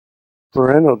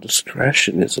Parental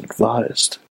discretion is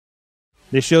advised.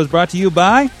 This show is brought to you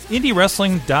by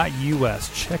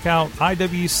IndieWrestling.us. Check out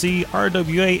IWC,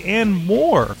 RWA, and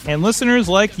more. And listeners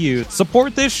like you,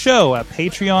 support this show at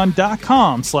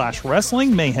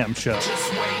Patreon.com/Wrestling Mayhem Show.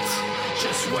 Just wait,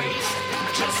 just wait,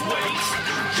 just wait,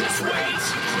 just wait, just wait.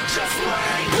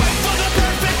 Wait for the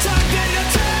perfect time, then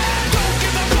attack. Don't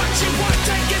give up what you want,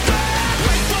 take it back.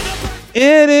 Wait for the perfect...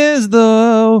 It is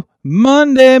the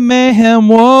Monday Mayhem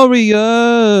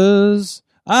Warriors.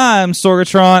 I'm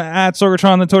Sorgatron at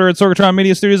Sorgatron on the Twitter at Sorgatron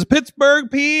Media Studios,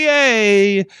 Pittsburgh,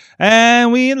 PA.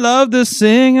 And we love to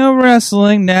sing a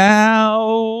wrestling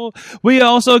now. We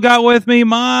also got with me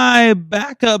my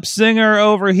backup singer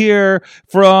over here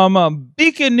from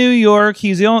Beacon, New York.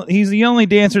 He's the only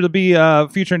dancer to be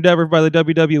featured endeavored by the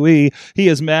WWE. He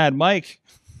is Mad Mike.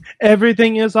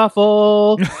 Everything is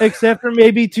awful, except for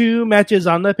maybe 2 matches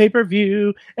on the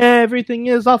pay-per-view. Everything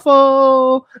is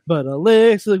awful, but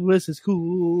Alexa Bliss is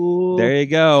cool. There you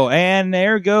go. And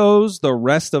there goes the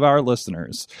rest of our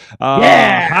listeners.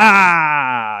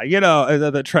 Yeah!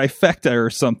 The trifecta or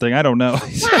something. I don't know.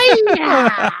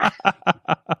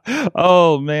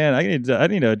 Oh, man. I need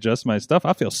to adjust my stuff.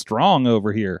 I feel strong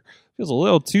over here. Feels a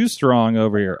little too strong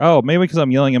over here. Oh, maybe because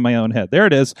I'm yelling in my own head. There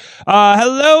it is.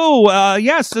 Hello.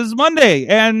 Yes, this is Monday,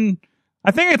 and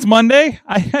I think it's Monday.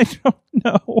 I don't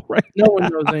know right No now. one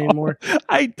knows anymore.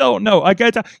 I don't know.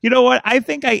 You know what? I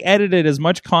think I edited as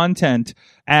much content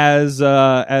as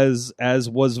was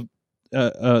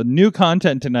new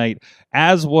content tonight,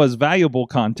 as was valuable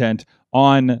content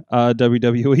on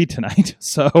WWE tonight.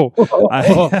 So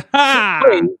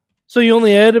Wait, so you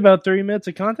only had about 30 minutes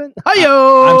of content?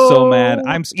 Hi-yo! I'm so mad.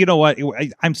 You know what?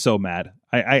 I'm so mad.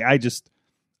 I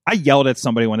yelled at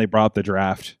somebody when they brought up the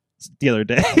draft the other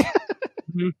day.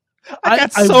 I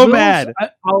got so mad.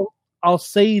 I'll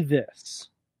say this.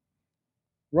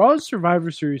 Raw's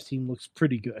Survivor Series team looks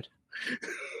pretty good.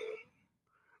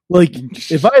 Like,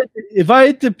 if I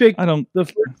had to pick the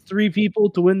first 3 people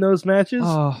to win those matches,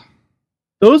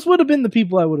 those would have been the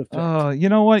people I would have picked. You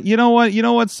know what?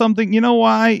 Something. You know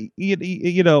why?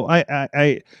 You know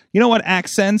what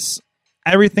accents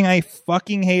everything I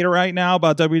fucking hate right now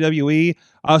about WWE?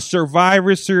 A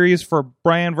Survivor Series for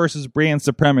brand versus brand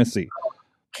supremacy.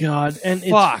 God, and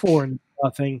it's for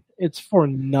nothing. It's for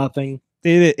nothing.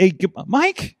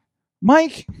 Mike.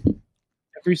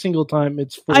 Every single time,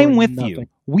 it's for I'm with nothing. you.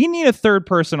 We need a third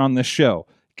person on this show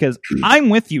because I'm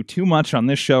with you too much on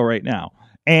this show right now.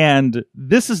 And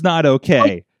this is not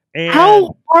okay.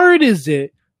 How hard is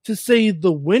it to say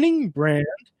the winning brand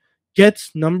gets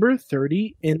number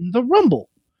 30 in the Rumble?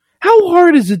 How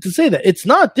hard is it to say that? It's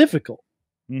not difficult.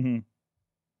 Mm-hmm.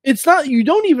 It's not. You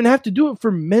don't even have to do it for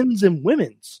men's and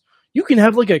women's. You can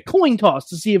have like a coin toss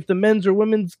to see if the men's or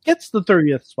women's gets the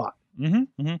 30th spot. Mm-hmm,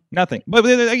 mm-hmm. Nothing. But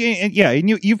yeah, and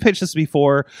you've pitched this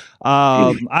before.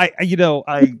 And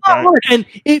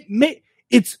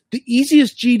it's the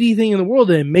easiest GD thing in the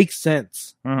world, and it makes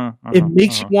sense. It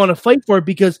makes you want to fight for it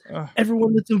because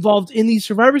everyone that's involved in these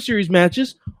Survivor Series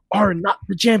matches are not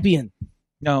the champion.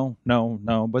 No.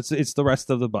 But it's the rest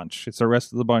of the bunch. It's the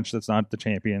rest of the bunch that's not the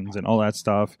champions and all that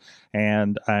stuff.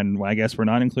 And I guess we're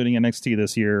not including NXT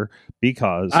this year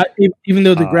because even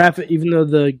though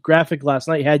the graphic last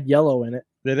night had yellow in it.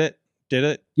 Did it?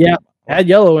 Yeah. Had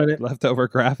yellow in it. Leftover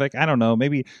graphic. I don't know.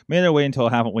 Maybe they'll wait until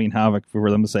Halloween Havoc for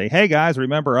them to say, "Hey guys,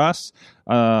 remember us?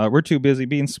 We're too busy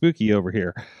being spooky over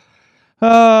here."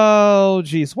 Oh,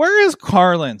 geez. Where is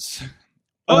Carlins?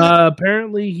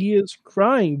 Apparently, he is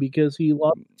crying because he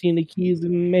lost Tina Keys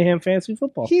in Mayhem Fantasy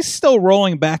Football. He's still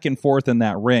rolling back and forth in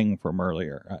that ring from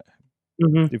earlier.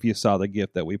 If you saw the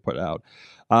GIF that we put out,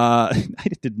 I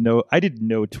didn't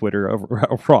know Twitter over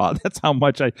Raw. That's how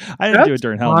much I didn't do it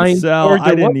during Hell in a Cell.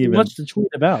 I didn't even much to tweet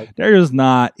about. There is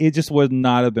not. It just would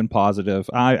not have been positive.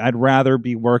 I'd rather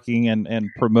be working and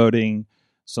promoting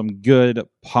some good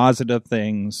positive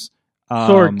things.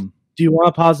 Sorg, do you want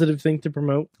a positive thing to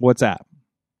promote? What's that?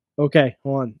 Okay,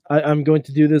 hold on. I'm going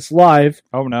to do this live.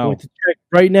 Oh no! I'm going to check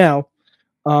right now.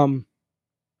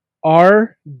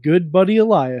 Our good buddy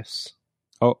Elias.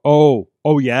 Oh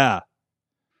yeah.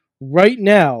 Right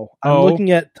now, I'm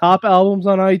looking at top albums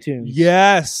on iTunes.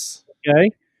 Yes.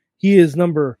 Okay. He is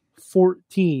number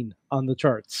 14 on the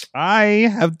charts. I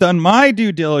have done my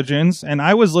due diligence, and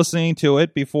I was listening to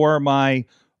it before my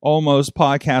almost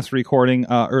podcast recording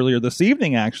earlier this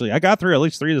evening, actually. I got through at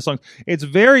least 3 of the songs. It's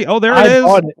very... Oh, there it is.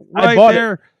 I bought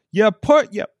there. You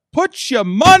put your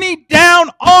money down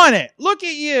on it. Look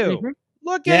at you. Mm-hmm.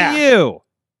 Look at you.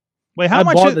 Wait, how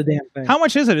much is the damn thing? How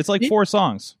much is it? It's like 4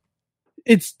 songs.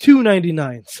 It's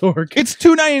 $2.99, Sorg. It's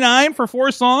 $2.99 for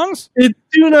 4 songs? It's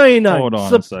 $2.99. Hold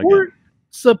on a second.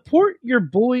 Support your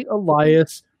boy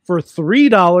Elias for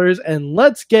 $3 and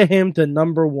let's get him to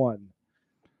number 1.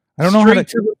 I don't know Straight how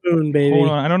to the moon, baby. Hold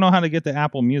on. I don't know how to get to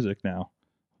Apple Music now.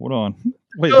 Hold on.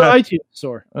 Wait, Go to iTunes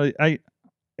store.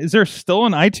 Is there still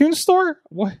an iTunes store?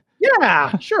 What?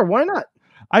 Yeah, sure. Why not?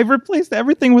 I've replaced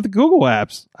everything with Google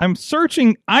Apps. I'm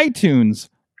searching iTunes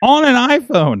on an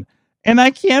iPhone, and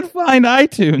I can't find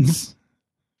iTunes.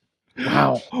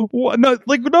 Wow. What? No,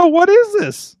 what is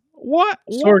this? What?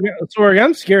 Sorg,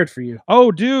 I'm scared for you.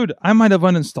 Oh, dude, I might have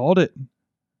uninstalled it.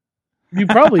 You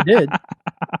probably did.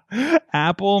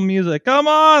 Apple Music. Come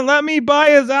on, let me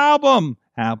buy his album.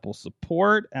 Apple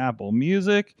support, Apple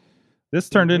Music. This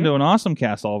turned into an awesome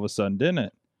cast all of a sudden, didn't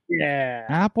it? Yeah.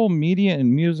 Apple Media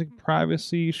and Music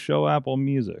Privacy, show Apple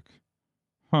Music.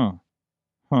 Huh.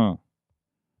 Hmm.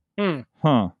 I'm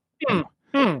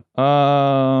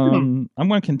Hmm.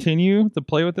 going to continue to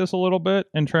play with this a little bit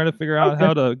and try to figure out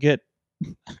how to get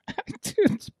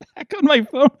iTunes back on my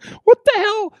phone. What the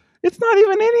hell? It's not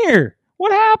even in here.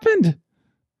 What happened?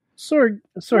 Sorg,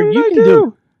 What you did I can do? do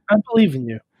it. I believe in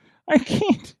you. I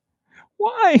can't.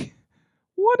 Why?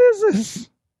 What is this?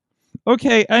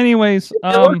 Okay, anyways.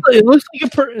 It looks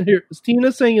like a here.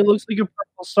 Tina's saying it looks like a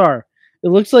purple star. It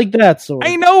looks like that, Sorg.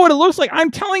 I know what it looks like. I'm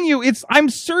telling you, I'm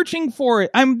searching for it.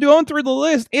 I'm going through the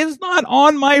list. It's not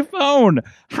on my phone.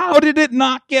 How did it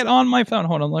not get on my phone?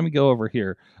 Hold on, let me go over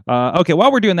here. Okay,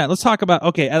 while we're doing that, let's talk about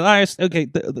Elias. Okay,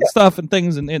 the stuff and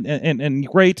things and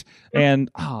great and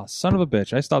son of a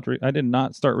bitch. I did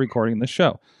not start recording the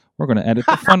show. We're going to edit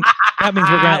the fun. That means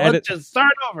we're going to edit. Let's just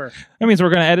start over. That means we're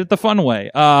going to edit the fun way.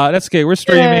 That's okay. We're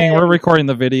streaming. Yay. We're recording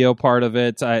the video part of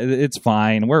it. It's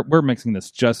fine. We're mixing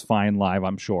this just fine live,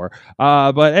 I'm sure.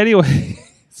 But anyway,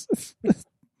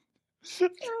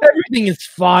 Everything is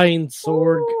fine,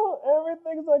 Sorg.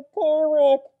 everything's a car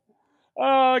wreck.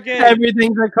 Okay,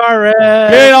 Everything's a car wreck.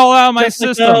 get it all out of my Just like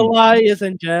system. Elias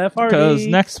and Jeff Hardy. Because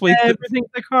next week, everything's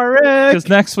a car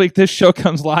wreck. this show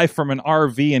comes live from an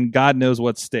RV in God knows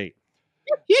what state.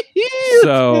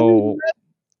 So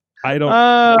I don't.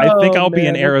 I think I'll be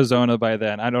in Arizona by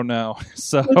then. I don't know.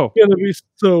 So It's gonna be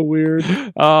so weird.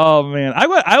 oh man,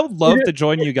 I would love to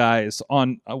join you guys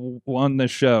on the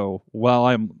show while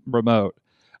I'm remote.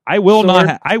 I will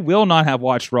not have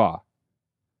watched Raw.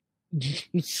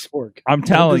 Sorg. I'm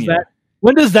telling you.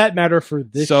 When does that matter for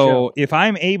this show? So if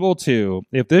I'm able to,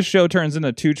 if this show turns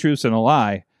into Two Truths and a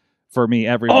Lie for me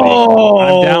every week, Oh,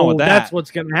 I'm down with that. That's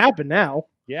what's gonna happen now.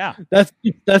 Yeah.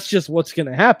 That's just what's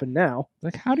gonna happen now.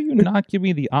 Like, how do you not give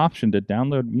me the option to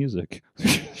download music?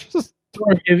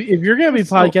 If you're gonna be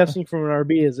podcasting from an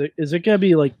RB, is it gonna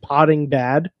be like potting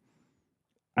bad?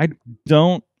 I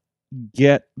don't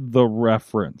get the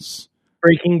reference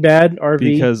Breaking Bad RV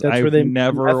because that's where I've they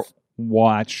never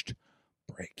watched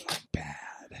Breaking Bad.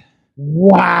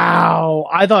 Wow,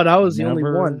 I thought I was the only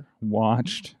Never one.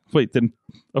 watched. Wait, then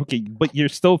okay, but you're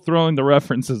still throwing the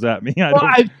references at me. Well,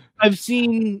 I've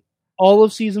seen all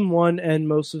of season 1 and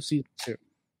most of season 2,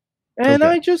 and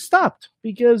Okay. I just stopped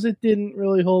because it didn't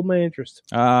really hold my interest.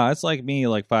 It's like me,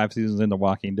 like 5 seasons into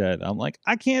Walking Dead. I'm like,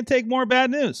 I can't take more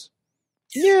bad news.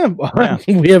 Yeah, Yeah.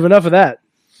 we have enough of that.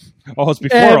 Oh, it's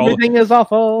before all. Everything is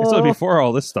awful. It's before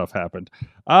all this stuff happened.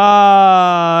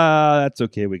 That's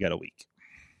okay. We got a week.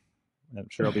 I'm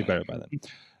sure it'll be better by then.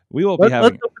 We will be Let's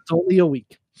having. hope it's only a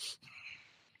week.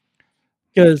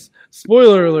 Because,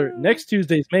 spoiler alert, next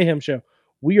Tuesday's Mayhem show,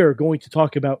 we are going to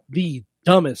talk about the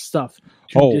dumbest stuff.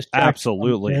 to Oh, distract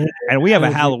absolutely. from And we have a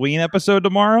everything. Halloween episode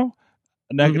tomorrow.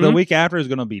 The Mhm. week after is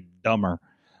going to be dumber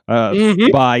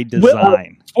Mhm. by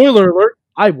design. Spoiler alert,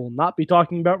 I will not be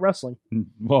talking about wrestling.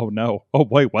 Oh, no. Oh,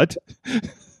 wait, what?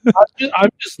 I'm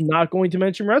just not going to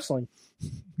mention wrestling.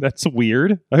 That's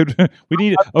weird. we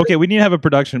need to have a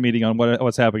production meeting on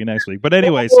what's happening next week. But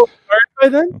anyways, Will it have started by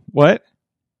then? what?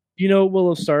 You know what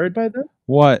will have started by then?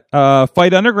 What?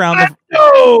 Fight Underground.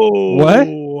 No!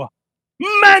 What?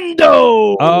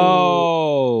 Mando!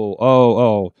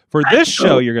 Oh. For this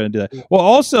show, you're going to do that. Well,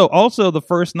 also the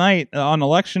first night on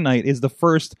election night is the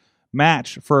first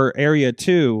match for Area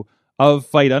 2 of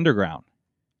Fight Underground.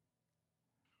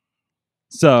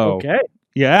 So, Okay.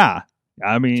 yeah.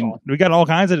 I mean, we got all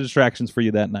kinds of distractions for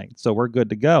you that night, so we're good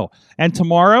to go. And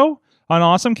tomorrow on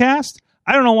Awesome Cast,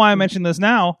 I don't know why I mentioned this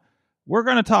now. We're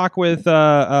going to talk with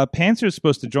Panzer's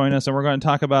supposed to join us, and we're going to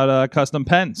talk about custom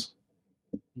pens.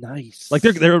 Nice. Like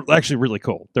they're actually really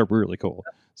cool. They're really cool.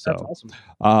 So That's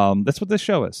awesome. that's what this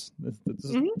show is.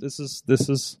 Mhm. This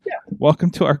is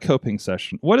welcome to our coping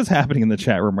session. What is happening in the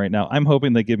chat room right now? I'm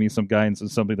hoping they give me some guidance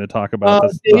and something to talk about.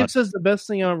 This Dave says the best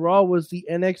thing on Raw was the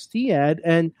NXT ad,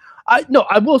 and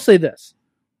I will say this: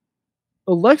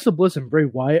 Alexa Bliss and Bray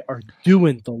Wyatt are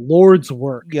doing the Lord's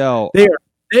work. Yo,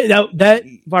 That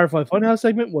Firefly Funhouse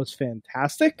segment was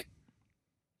fantastic.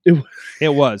 it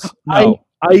was. No.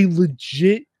 I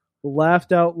legit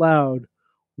laughed out loud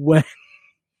when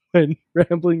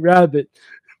Rambling Rabbit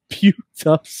puked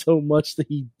up so much that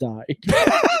he died.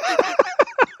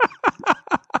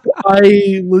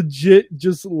 I legit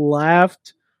just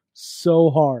laughed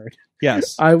so hard.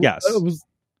 Yes. I yes. was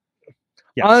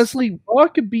Yes. honestly, Raw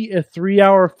could be a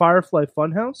 3-hour Firefly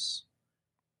Funhouse,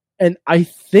 and I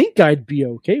think I'd be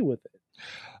okay with it.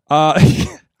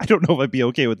 I don't know if I'd be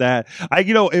okay with that.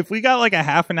 If we got like a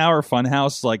half an hour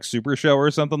Funhouse like Super Show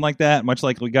or something like that, much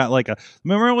like we got like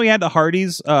remember when we had the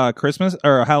Hardy's Christmas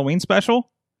or Halloween special?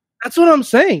 That's what I'm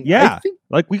saying. Yeah, I think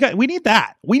we need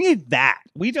that. We need that.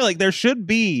 We do, like there should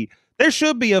be a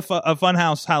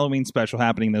Funhouse Halloween special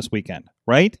happening this weekend,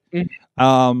 right?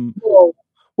 Mm-hmm.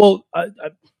 Well,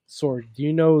 Sorg, do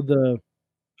you know the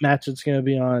match that's going to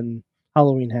be on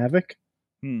Halloween Havoc?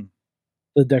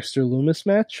 The Dexter Loomis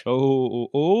match.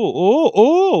 Oh!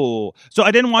 So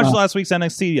I didn't watch last week's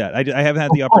NXT yet. I haven't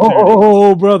had the opportunity.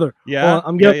 Oh, brother! Yeah,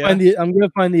 I'm gonna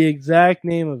find the exact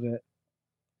name of it.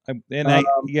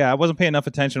 I wasn't paying enough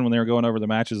attention when they were going over the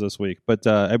matches this week, but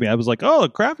I was like, oh, the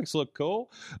graphics look cool.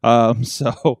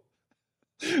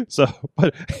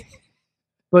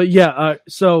 But yeah,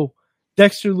 so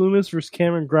Dexter Loomis versus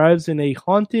Cameron Grimes in a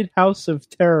Haunted House of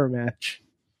Terror match.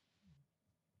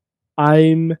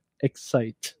 I'm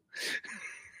excited.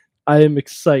 I am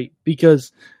excited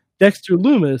because Dexter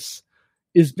Loomis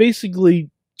is basically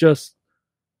just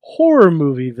horror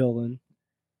movie villain,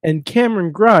 and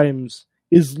Cameron Grimes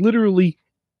is literally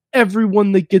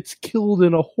everyone that gets killed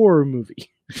in a horror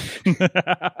movie.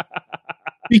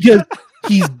 Because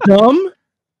he's dumb,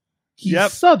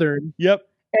 he's Southern,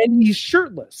 and he's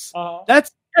shirtless.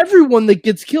 That's everyone that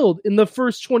gets killed in the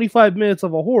first 25 minutes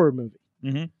of a horror movie.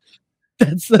 Mm-hmm.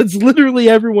 That's literally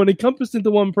everyone encompassed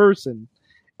into one person.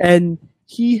 And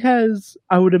he has,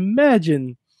 I would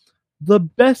imagine, the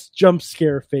best jump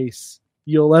scare face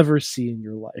you'll ever see in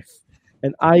your life.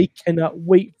 And I cannot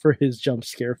wait for his jump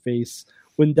scare face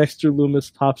when Dexter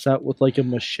Loomis pops out with like a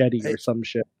machete or some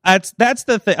shit. That's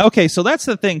the thing. Okay, so that's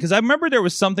the thing, because I remember there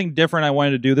was something different I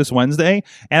wanted to do this Wednesday,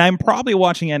 and I'm probably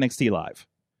watching NXT live.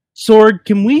 Sword,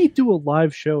 can we do a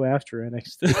live show after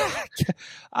NXT?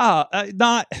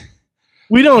 Not.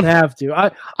 We don't have to.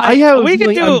 We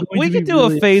could do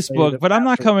really a Facebook, but I'm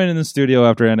not coming in the studio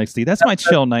after NXT. That's my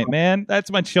chill night, man. That's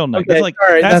my chill night. Okay,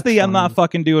 that's the fine. I'm not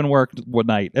fucking doing work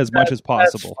night as much as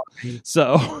possible.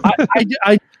 So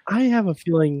I have a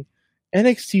feeling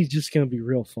NXT is just going to be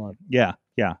real fun. Yeah.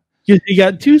 You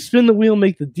got 2 spin the wheel,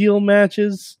 make the deal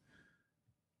matches.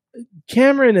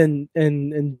 Cameron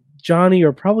and Johnny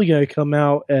are probably going to come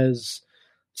out as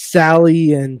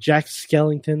Sally and Jack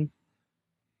Skellington.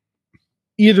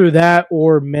 Either that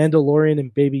or Mandalorian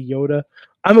and Baby Yoda.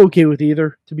 I'm okay with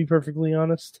either, to be perfectly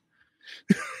honest.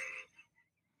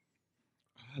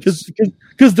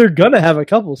 Because they're going to have a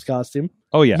couple's costume.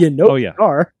 Oh, yeah. They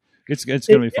are. It's going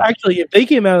to be fun. Actually, if they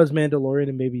came out as Mandalorian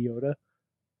and Baby Yoda,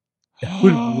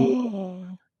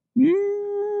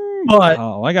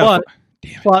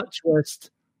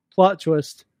 plot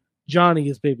twist, Johnny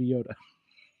is Baby Yoda.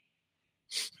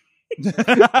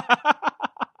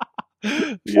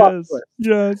 Yes.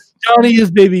 Johnny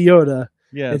is Baby Yoda.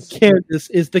 Yes. And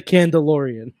Candace is the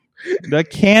Candalorian. The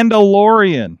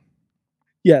Candalorian.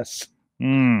 Yes.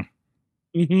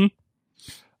 Mm-hmm.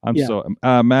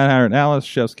 Matt Hart, Alice,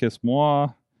 Chef's Kiss Moi.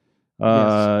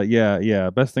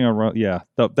 Yeah. Best thing on Raw. Yeah.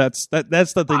 That's the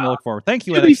thing to look for. Thank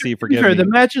you, NXT, for giving me. The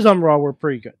matches on Raw were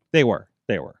pretty good. They were.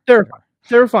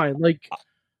 They're fine. Like,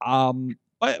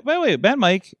 Wait, Ben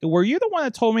Mike, were you the one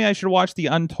that told me I should watch The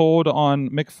Untold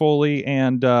on Mick Foley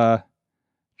and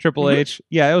Triple H?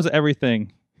 Yeah, it was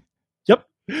everything. Yep.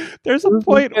 There's a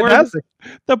point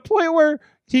where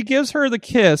he gives her the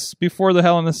kiss before the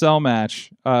Hell in a Cell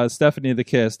match. Stephanie the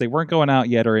kiss. They weren't going out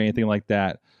yet or anything like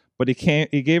that. But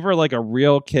he gave her like a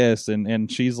real kiss,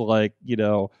 and she's like,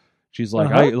 she's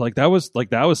like, that was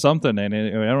something, and I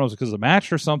don't know if it was because of the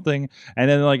match or something. And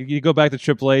then like you go back to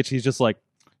Triple H, he's just like,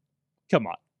 Come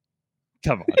on.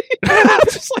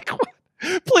 Just like,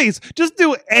 please, just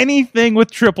do anything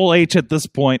with Triple H at this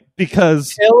point,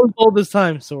 because all this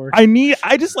time, Sword.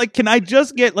 can I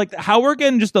just get like how we're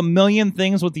getting just a million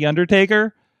things with The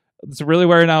Undertaker? It's really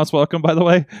wearing out its welcome, by the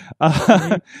way.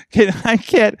 Can I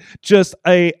get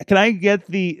the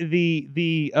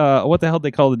what the hell do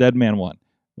they call the Dead Man one?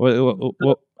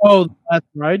 That's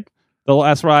right. The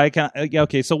last ride.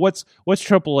 Okay, so what's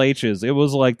Triple H's? It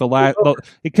was like the last.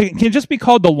 It can just be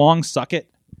called the Long Suck It.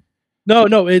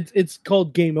 No, it's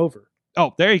called Game Over.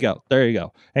 Oh, there you go. And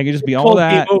it can just be all Cold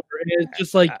that. game over. And it's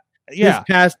just like Yeah. his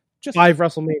past Just 5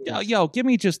 WrestleMania. Yo, give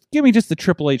me just the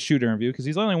Triple H shoot interview because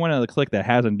he's the only one of the clique that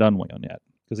hasn't done one yet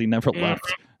because he never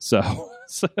left. So,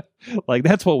 like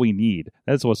that's what we need.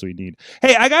 That's what we need.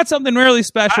 Hey, I got something really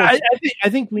special. I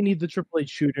think we need the Triple H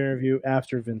shoot interview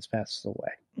after Vince passes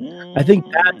away. I think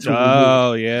that's what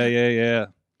Oh, yeah.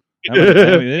 I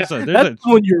mean, there's that's a, the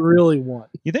one you really want.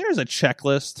 you think there's a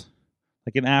checklist,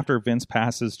 like an after Vince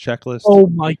passes checklist? Oh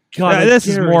my god! Yeah, this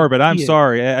is morbid. I'm guarantee it.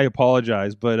 sorry. I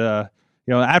apologize, but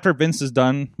after Vince is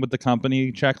done with the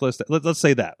company checklist, let's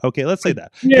say that. Okay, let's say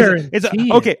that. It's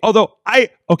Guarantee okay. Although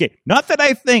not that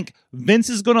I think Vince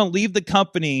is going to leave the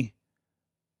company.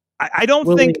 I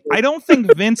don't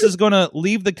think Vince is going to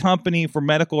leave the company for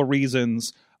medical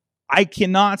reasons. I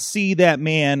cannot see that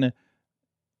man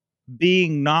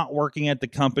being not working at the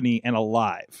company and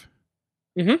alive.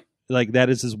 Mhm. Like that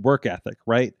is his work ethic,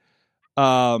 right?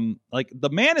 Like the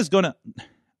man is going to.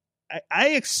 I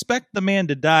expect the man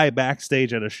to die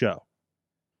backstage at a show,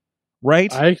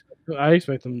 right? I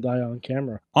expect him to die on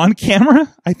camera. On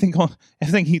camera, I think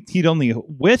he'd only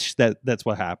wish that's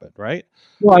what happened, right?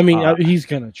 Well, I mean, he's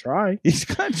gonna try. He's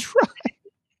gonna try.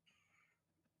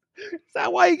 Is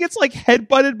that why he gets like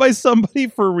headbutted by somebody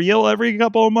for real every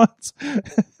couple of months?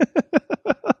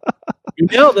 You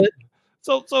nailed it.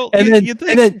 So And you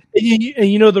then, think? and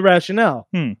you know the rationale.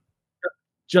 Hmm.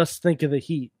 Just think of the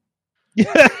heat. We're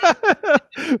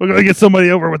gonna get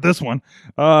somebody over with this one.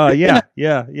 Yeah.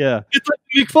 It's like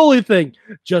the Mick Foley thing.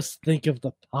 Just think of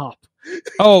the pop.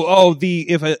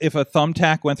 If a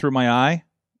thumbtack went through my eye,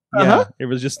 yeah, it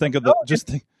was just think of the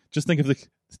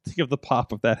think of the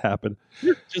pop if that happened.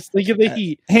 Just think of the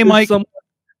heat. Hey, If Mike. someone,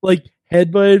 like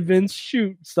headbutted Vince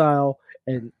shoot style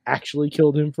and actually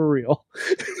killed him for real.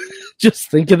 Just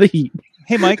think of the heat.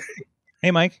 Hey, Mike.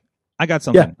 I got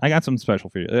something. Yeah. I got something special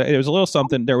for you. There was a little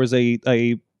something. There was a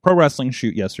pro wrestling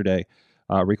shoot yesterday,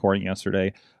 recording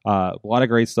yesterday. A lot of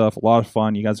great stuff. A lot of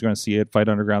fun. You guys are going to see it. Fight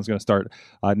Underground is going to start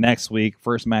next week.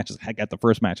 First match. I got the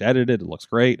first match edited. It looks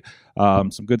great.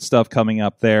 Some good stuff coming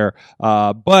up there.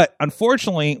 But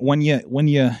unfortunately, when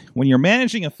you're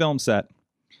managing a film set,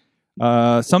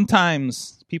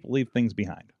 sometimes people leave things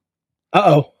behind.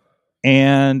 Uh-oh.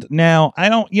 And now I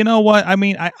don't. You know what? I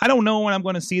mean, I don't know when I'm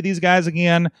going to see these guys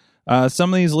again.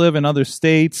 Some of these live in other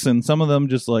states, and some of them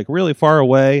just like really far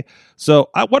away. So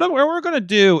what we're going to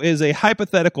do is a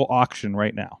hypothetical auction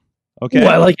right now. Okay, Ooh,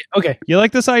 I like it. Okay, you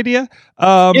like this idea?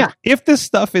 Yeah. If this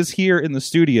stuff is here in the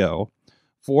studio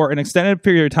for an extended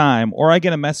period of time, or I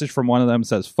get a message from one of them that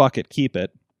says "fuck it, keep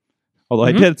it," although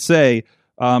I did say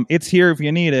it's here if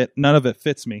you need it. None of it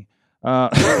fits me. I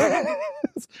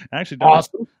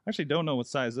actually don't know what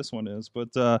size this one is, but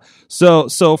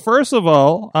so first of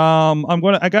all,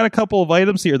 I got a couple of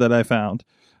items here that I found,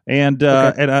 and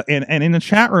in the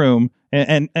chat room,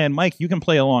 and Mike, you can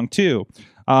play along too.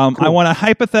 Cool. I want a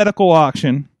hypothetical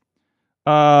auction.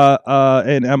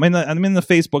 And I'm in the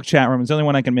Facebook chat room. It's the only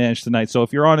one I can manage tonight. So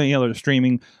if you're on any other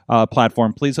streaming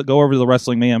platform, please go over to the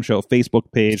Wrestling Mayhem Show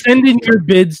Facebook page. Send in your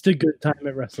bids to Good Time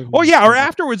at Wrestling. Oh yeah, or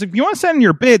afterwards, if you want to send in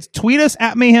your bids, tweet us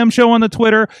at Mayhem Show on the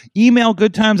Twitter. Email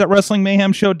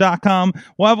goodtimes@wrestlingmayhemshow.com.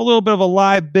 We'll have a little bit of a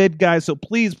live bid, guys. So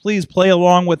please play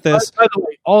along with this. By the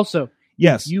way, also,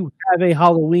 yes, you have a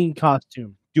Halloween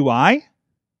costume. Do I?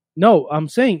 No, I'm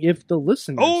saying if the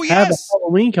listeners have a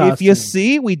Halloween costume. If you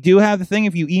see, we do have the thing.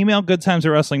 If you email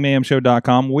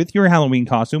goodtimes@wrestlingmayhemshow.com with your Halloween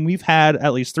costume, we've had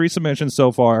at least 3 submissions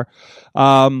so far.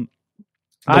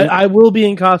 I will be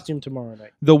in costume tomorrow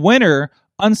night. The winner,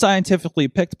 unscientifically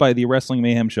picked by the Wrestling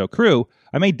Mayhem Show crew.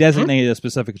 I may designate a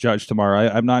specific judge tomorrow.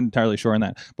 I'm not entirely sure on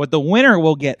that. But the winner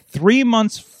will get 3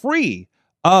 months free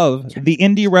of the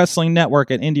Indie Wrestling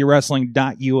Network at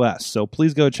indiewrestling.us. So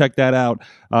please go check that out.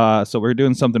 So we're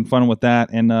doing something fun with that.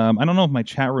 And I don't know if my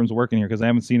chat room's working here because I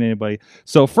haven't seen anybody.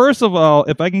 So first of all,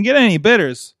 if I can get any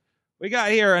bidders, we got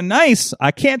here a nice,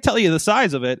 I can't tell you the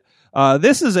size of it.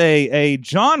 This is a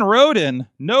John Roden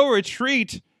No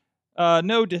Retreat,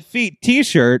 No Defeat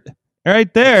t-shirt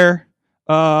right there.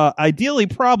 Ideally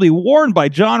probably worn by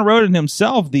John Roden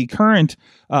himself, the current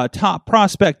top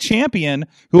prospect champion,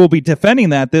 who will be defending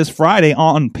that this Friday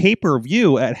on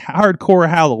pay-per-view at Hardcore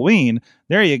Halloween.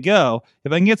 There you go.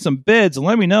 If I can get some bids, and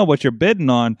let me know what you're bidding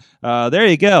on. There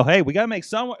you go. Hey, we gotta make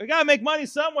money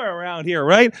somewhere around here,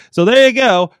 right? So there you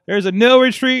go. There's a No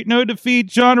Retreat, No Defeat,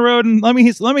 John Roden. Let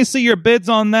me see your bids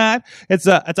on that. It's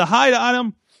a hide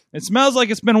item. It smells like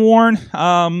it's been worn.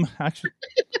 Actually,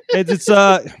 it's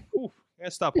I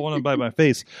gotta stop holding by my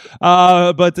face.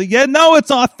 But yeah, no,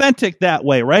 it's authentic that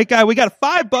way, right, guy? We got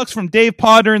 $5 from Dave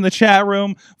Potter in the chat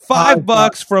room.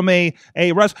 $5 from a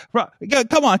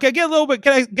come on, can I get a little bit?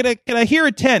 Can I hear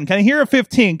a 10? Can I hear a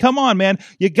 15? Come on, man.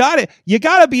 You gotta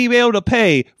be able to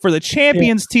pay for the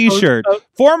Champions T-shirt.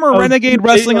 Former Renegade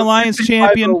Wrestling Alliance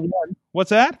champion. 501.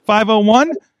 What's that?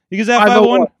 501? You can have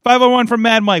 501. 501 from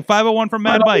Mad Mike. 501 from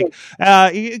Mad Mike.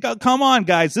 Come on,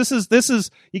 guys. This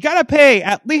is you got to pay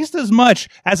at least as much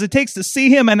as it takes to see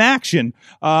him in action,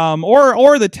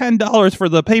 or the $10 for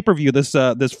the pay-per-view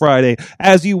this Friday,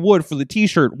 as you would for the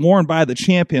T-shirt worn by the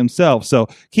champ himself. So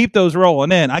keep those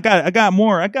rolling in. I got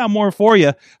more for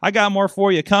you. I got more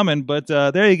for you coming. But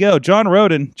there you go, John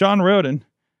Roden. I've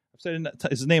said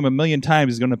his name a million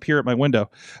times. He's going to appear at my window.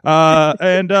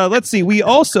 And let's see. We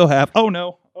also have. Oh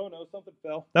no, something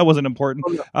fell. That wasn't important.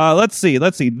 Let's see.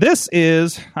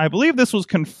 I believe this was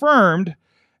confirmed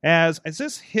as. Is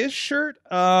this his shirt?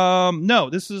 No,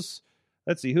 this is.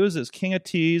 Let's see. Who is this? King of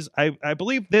Tees. I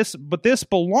believe this, but this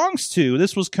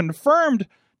was confirmed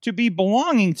to be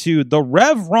belonging to the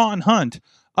Rev Ron Hunt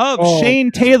of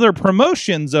Shane Taylor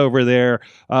Promotions over there.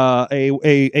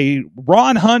 A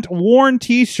Ron Hunt worn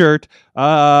T-shirt.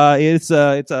 It's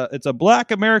a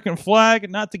Black American flag.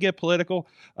 Not to get political,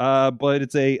 but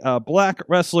it's a Black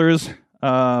Wrestlers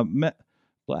Wrestlers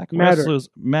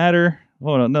Matter.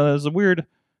 Hold on, no, there's a weird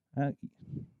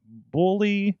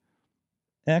Bully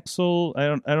Axel. I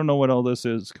don't know what all this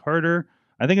is. Carter.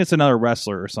 I think it's another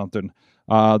wrestler or something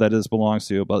that this belongs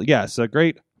to. But yes, a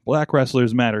great Black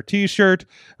Wrestlers Matter T-shirt,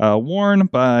 worn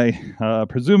by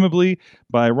presumably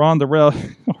by Ron the Rel,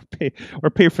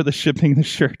 or pay for the shipping the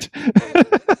shirt.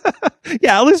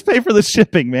 Yeah, at least pay for the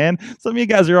shipping, man. Some of you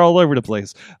guys are all over the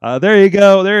place. There you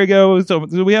go. So,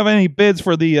 do we have any bids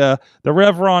for the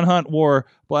Rev Ron Hunt wore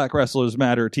Black Wrestlers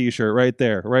Matter T-shirt? Right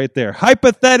there.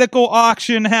 Hypothetical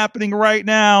auction happening right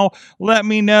now. Let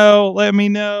me know.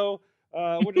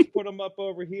 We'll just put them up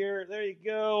over here. There you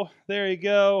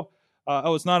go.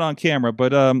 It's not on camera,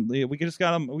 but we just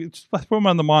got them. We just put them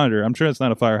on the monitor. I'm sure it's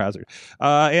not a fire hazard.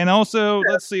 And also,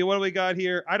 let's see, what do we got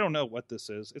here? I don't know what this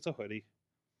is. It's a hoodie,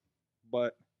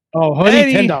 but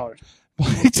hoodie, $10.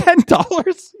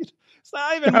 $10. It's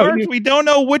not even marked. We don't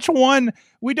know which one.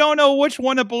 We don't know which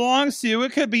one it belongs to.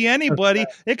 It could be anybody.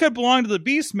 It could belong to the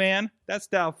Beast Man. That's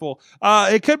doubtful.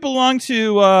 It could belong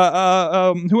to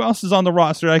who else is on the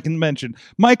roster I can mention?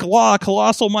 Mike Law,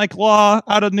 Colossal Mike Law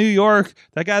out of New York.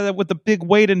 That guy with the big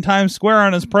weight in Times Square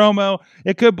on his promo.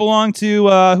 It could belong to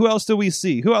who else do we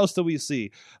see? We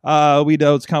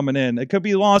know it's coming in. It could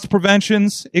be Lost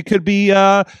Preventions. It could be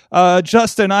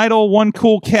Justin Idol, One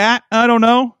Cool Cat. I don't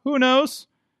know. Who knows?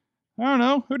 I don't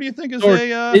know. Who do you think is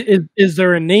is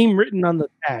there a name written on the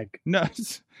tag? No.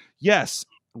 Yes.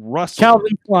 Russell.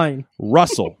 Calvin Klein.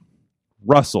 Russell.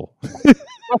 All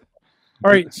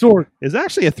right, Sorg. It's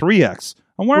actually a 3X.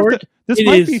 I wonder if this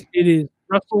might be. It is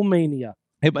WrestleMania.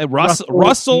 Hey,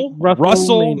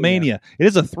 WrestleMania. It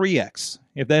is a 3X,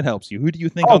 if that helps you. Who do you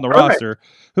think on the roster?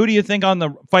 Who do you think on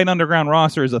the Fight Underground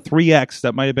roster is a 3X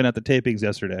that might have been at the tapings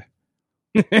yesterday?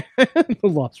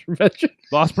 Loss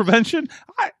Prevention.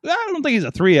 I don't think he's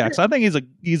a 3X. I think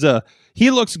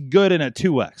he looks good in a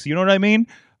 2X. You know what I mean?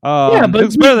 Yeah, but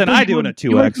looks better than I do in a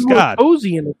 2X. God,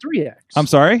 cozy in a 3X. I'm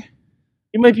sorry.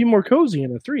 He might be more cozy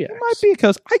in a 3X. It might be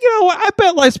because I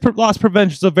bet Lost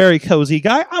Prevention's a very cozy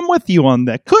guy. I'm with you on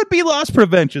that. Could be Lost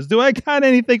Preventions. Do I got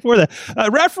anything for that?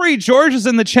 Referee George is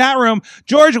in the chat room.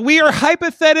 George, we are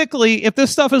hypothetically, if this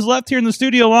stuff is left here in the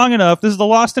studio long enough, this is the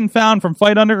Lost and Found from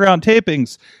Fight Underground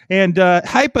tapings, and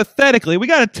hypothetically, we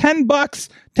got a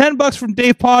 $10 from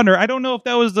Dave Ponder. I don't know if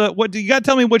that was what. You got to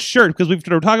tell me which shirt because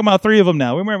we're talking about 3 of them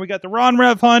now. Remember, we got the Ron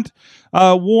Rev Hunt,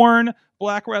 worn.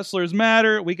 Black Wrestlers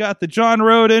Matter. We got the John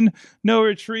Roden, No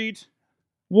Retreat,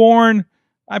 worn.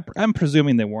 I'm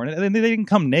presuming they worn it. They didn't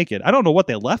come naked. I don't know what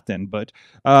they left in, but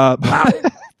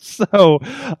so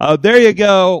there you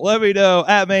go. Let me know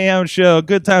at Mayhem Show.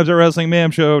 Good times at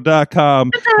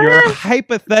WrestlingMayhemShow.com. Your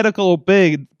hypothetical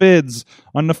bids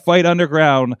on the Fight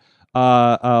Underground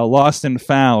Lost and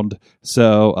Found.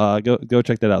 So go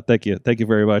check that out. Thank you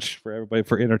very much for everybody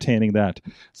for entertaining that.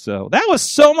 So that was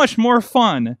so much more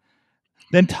fun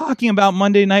than talking about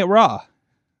Monday Night Raw.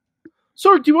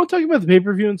 Sorg, do you want to talk about the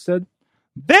pay-per-view instead?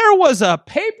 There was a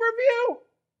pay-per-view?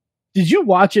 Did you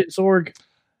watch it, Sorg?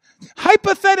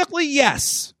 Hypothetically,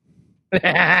 yes.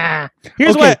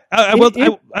 Here's what I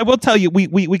will tell you.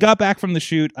 We got back from the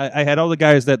shoot. I had all the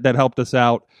guys that helped us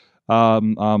out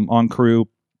on crew.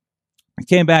 I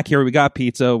came back here. We got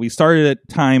pizza. We started at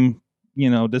time,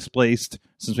 displaced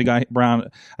since we got around.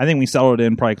 I think we settled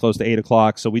in probably close to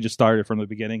 8:00, so we just started from the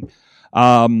beginning.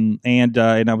 And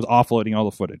I was offloading all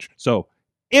the footage, so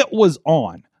it was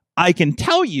on. I can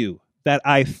tell you that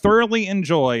I thoroughly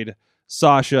enjoyed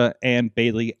Sasha and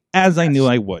Bailey, as I knew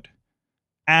I would.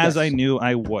 I knew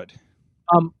I would.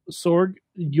 Sorg,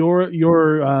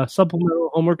 your supplemental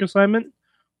homework assignment: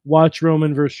 watch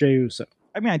Roman versus Jey Uso.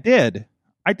 I mean, I did.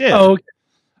 Oh,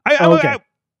 okay.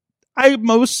 I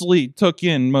mostly took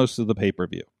in most of the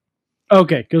pay-per-view.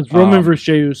 Okay, because Roman versus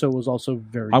Jey Uso was also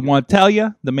very I good. want to tell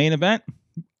you, the main event,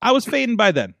 I was fading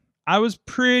by then. I was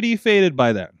pretty faded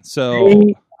by then.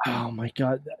 So, oh my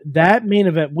god, that main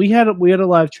event, we had a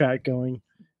live chat going.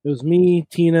 It was me,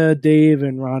 Tina, Dave,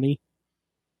 and Ronnie,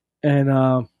 and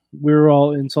we were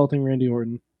all insulting Randy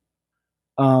Orton,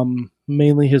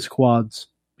 mainly his quads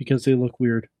because they look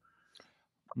weird.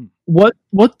 What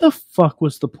the fuck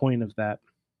was the point of that?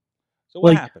 so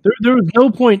what Like, happened? there was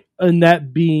no point in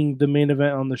that being the main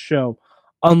event on the show,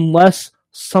 unless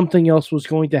something else was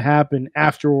going to happen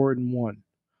after Orton won.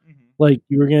 Mhm. Like,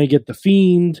 you were going to get the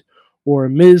Fiend or a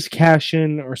Miz cash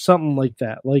in or something like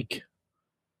that. Like,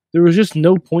 there was just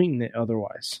no point in it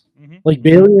otherwise. Mhm. Like,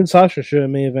 Bailey and Sasha should have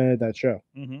main evented that show.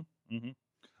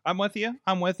 I'm with you.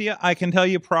 I can tell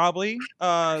you probably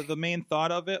the main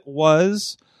thought of it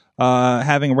was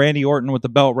having Randy Orton with the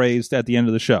belt raised at the end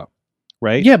of the show,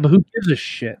 right? Yeah, but who gives a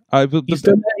shit?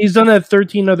 He's done that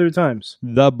 13 other times.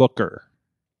 The booker,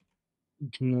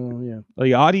 No, yeah.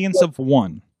 the audience of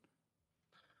one.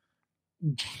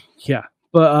 Yeah.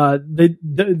 But they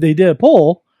did a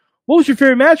poll. What was your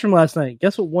favorite match from last night?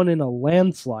 Guess what won in a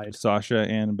landslide? Sasha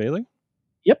and Bailey.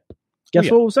 Yep. Guess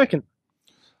yeah. what was second?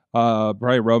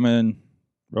 Probably Roman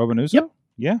Uso. Yep.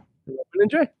 Yeah. Roman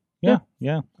and Jey. Yeah.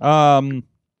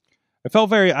 I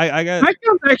felt very. I got.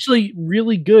 SmackDown's actually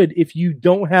really good if you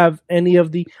don't have any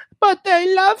of the. But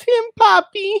I love him,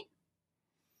 Poppy.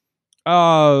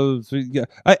 Yeah.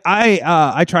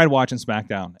 I tried watching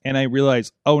SmackDown and I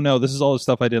realized, oh no, this is all the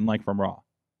stuff I didn't like from Raw.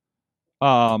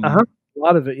 A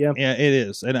lot of it, yeah. Yeah, it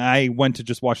is. And I went to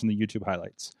just watching the YouTube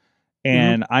highlights.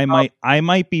 And I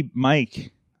might be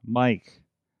Mike. I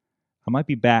might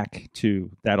be back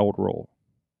to that old role.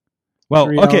 Well,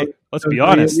 okay, let's be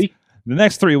honest. The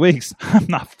next 3 weeks, I'm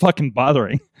not fucking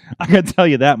bothering. I can tell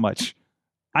you that much.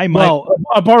 I might. Well,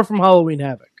 apart from Halloween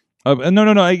Havoc. No.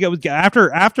 It was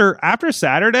after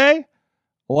Saturday.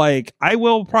 Like, I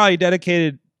will probably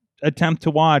dedicate attempt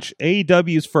to watch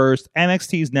AEW's first,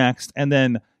 NXT's next, and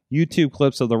then YouTube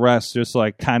clips of the rest. Just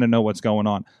like kind of know what's going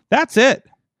on. That's it.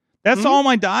 That's all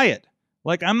my diet.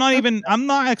 Like, I'm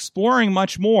not exploring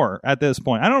much more at this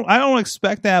point. I don't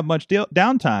expect to have much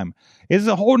downtime. It's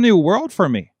a whole new world for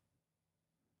me.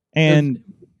 And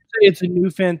it's a new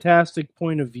fantastic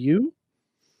point of view.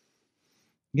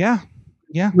 Yeah.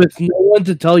 With no one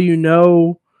to tell you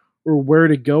no or where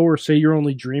to go or say you're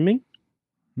only dreaming.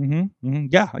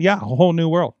 Yeah, a whole new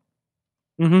world.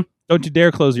 Mm-hmm. Don't you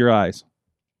dare close your eyes.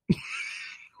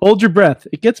 Hold your breath.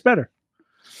 It gets better.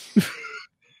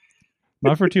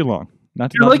 Not for too long.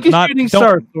 You're like a shooting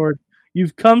star, Sword.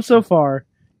 You've come so far.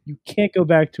 You can't go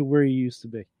back to where you used to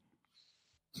be.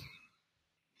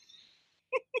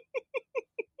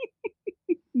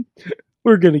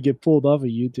 We're going to get pulled off of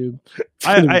YouTube.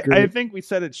 I think we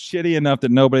said it shitty enough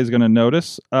that nobody's going to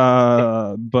notice.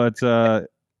 But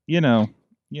you know,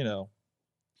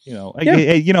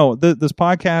 this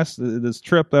podcast, this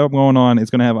trip that I'm going on, is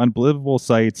going to have unbelievable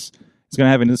sights. It's going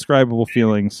to have indescribable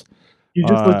feelings. You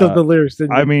just looked up the lyrics,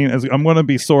 didn't you? I mean, I'm going to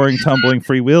be soaring, tumbling,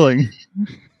 freewheeling.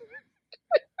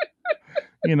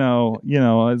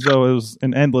 As though it was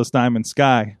an endless diamond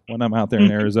sky when I'm out there in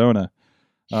Arizona.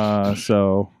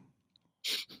 So.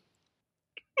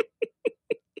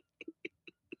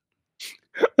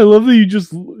 I love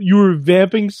that you were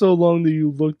vamping so long that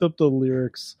you looked up the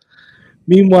lyrics.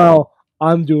 Meanwhile,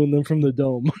 I'm doing them from the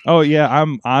dome. Oh yeah,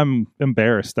 I'm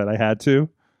embarrassed that I had to.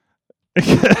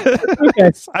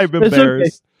 Okay. I'm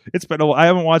embarrassed. Okay. It's been I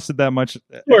haven't watched it that much.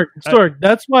 Stork.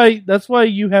 That's why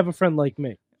you have a friend like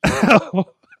me. That's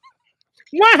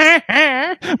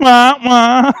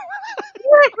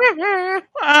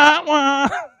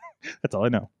all I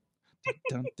know.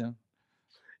 Dun, dun.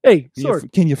 Hey,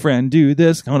 Sorg. Can your friend do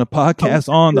this on a podcast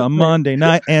on the Monday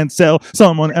night and sell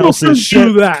someone else's shit?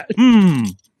 Do that.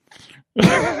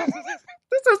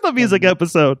 This is the music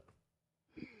episode.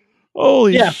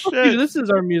 Holy shit. Dude, this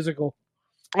is our musical.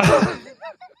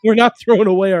 We're not throwing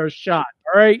away our shot,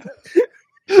 all right?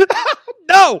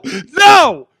 No!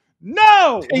 Hey,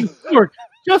 Sorg,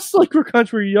 just like we're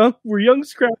country, we're young,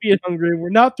 scrappy, and hungry.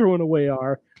 We're not throwing away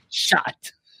our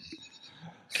shot.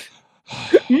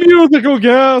 Musical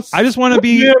guest. I just want to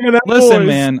be. Damn it, Listen, boys.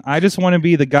 man. I just want to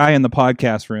be the guy in the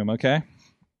podcast room. Okay,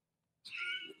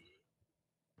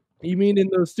 You mean in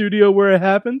the studio where it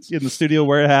happens? in the studio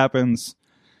where it happens,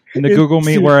 in the In Google the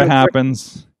Meet where it studio.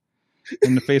 happens,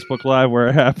 in the Facebook Live where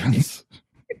it happens.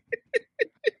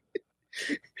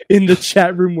 In the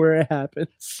chat room where it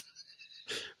happens.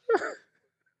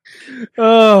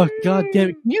 Oh, god damn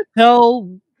it. Can you tell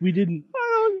we didn't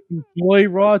enjoy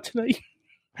Raw tonight?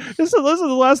 This is the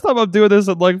last time I'm doing this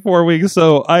in like 4 weeks,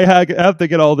 so I have to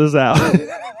get all this out.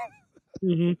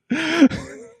 Mhm.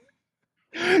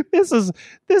 This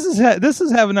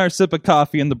is having our sip of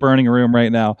coffee in the burning room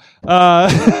right now.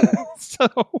 So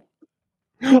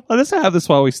let's have this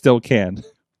while we still can.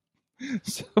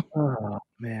 So, Oh,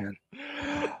 man.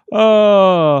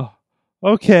 oh,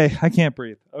 okay. I can't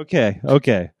breathe. Okay. Oh,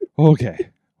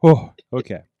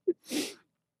 okay.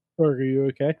 Are you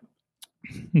okay?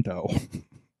 No.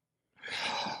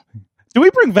 Do we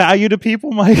bring value to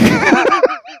people, Mike?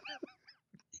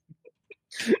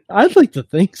 I'd like to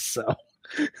think so.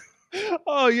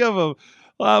 Oh, you have a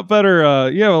lot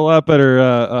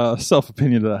better self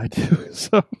opinion than I do.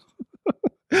 So,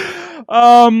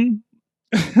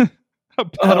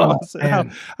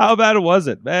 how bad was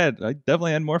it? Man, I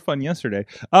definitely had more fun yesterday.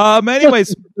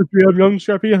 Anyways, We have young,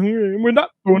 strappy, and we're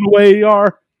not throwing away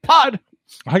our pod.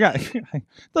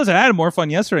 listen, I had more fun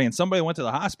yesterday, and somebody went to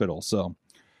the hospital. So,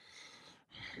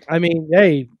 I mean,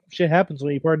 hey, shit happens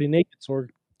when you party naked, Sorg.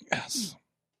 yes.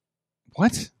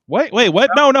 What? Wait, what?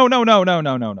 No.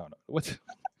 What?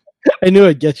 I knew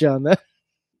I'd get you on that.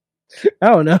 I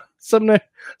don't know. Something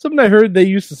I heard they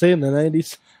used to say in the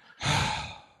 90s.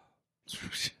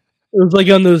 It was like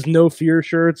on those no fear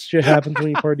shirts. Shit happens when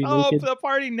you party Oh, naked. the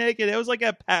party naked. It was like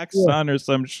at PacSun or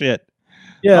some shit.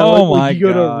 Yeah, Oh like my you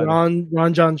go God. to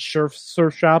Ron John's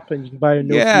surf shop and you can buy a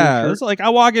no Yeah, fear it's shirt. like I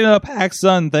walk into a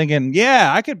PacSun thinking,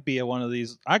 yeah, I could be at one of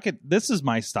these. This is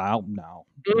my style. No.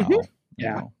 Mhm.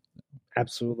 Yeah.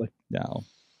 Absolutely. No.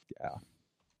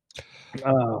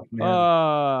 Oh man.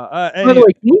 By By the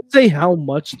way, can you say how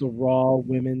much the Raw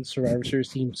Women's Survivor Series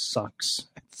team sucks?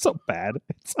 it's so bad.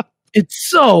 It's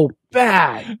so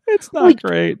bad. It's not Like,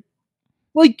 great.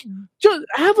 Like, just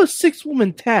have a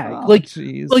 6-woman tag. Oh, like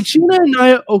jeez. Sheena and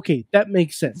Nia. Okay, that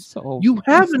makes sense. So, You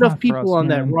have it's enough not for people us, on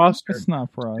that man. roster It's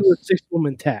not for us. to do a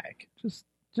 6-woman tag.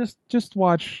 Just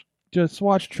watch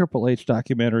Triple H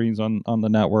documentaries on the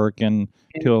network and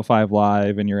 205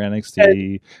 Live and your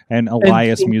NXT and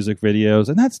Elias music videos,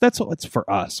 and that's what's for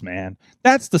us, man.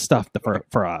 That's the stuff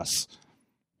for us.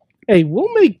 Hey,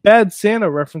 we'll make Bad Santa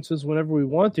references whenever we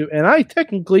want to, and I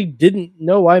technically didn't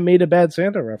know I made a Bad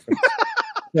Santa reference.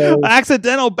 So,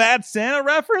 Accidental Bad Santa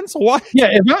reference? What? yeah,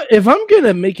 if I'm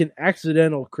gonna make an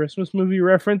accidental Christmas movie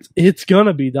reference, it's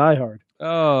gonna be Die Hard.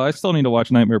 Oh, I still need to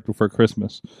watch Nightmare Before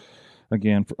Christmas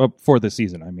again for this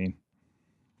season. I mean,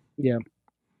 Yeah.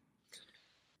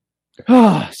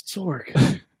 Ah, Sorg.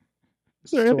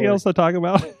 is there anything Sorg. else to talk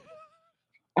about?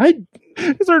 I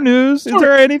Is there news? Is Sorg.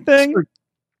 there anything? Sorg,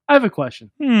 I have a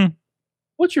question. Hmm.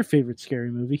 What's your favorite scary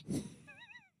movie?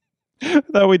 I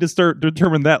thought we just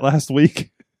determined that last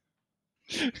week.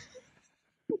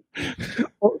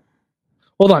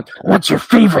 Hold on. What's your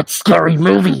favorite scary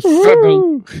movie,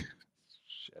 Sydney?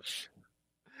 Shit.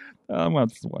 I'm going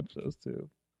to watch those too.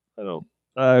 I don't.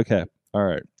 Okay. All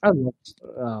right. I love.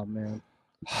 Oh man.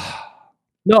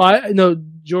 No,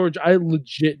 George. I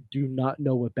legit do not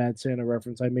know what Bad Santa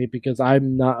reference I made because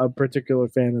I'm not a particular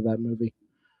fan of that movie.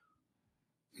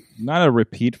 Not a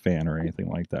repeat fan or anything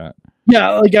like that.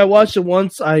 Yeah, like I watched it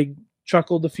once. I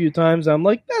chuckled a few times. I'm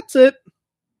like, that's it.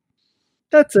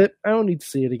 That's it. I don't need to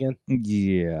see it again.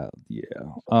 Yeah.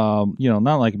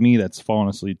 Not like me that's fallen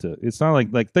asleep to. It's not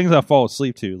like things I fall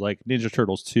asleep to, like Ninja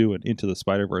Turtles 2 and Into the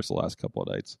Spider-Verse the last couple of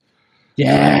nights.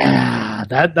 Yeah,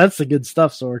 that's the good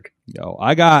stuff, Sorg. Yo,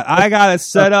 I got it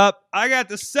set up. I got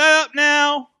the setup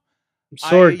now.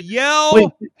 Sorg. I yell, Wait.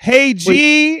 "Hey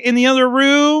G!" in the other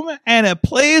room, and it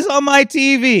plays on my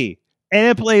TV. And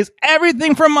it plays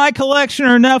everything from my collection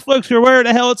or Netflix or where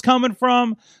the hell it's coming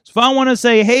from. So if I want to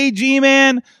say, "Hey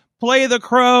G-Man, play The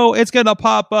Crow," it's going to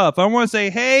pop up. If I want to say,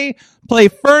 "Hey, play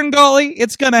Fern Gully,"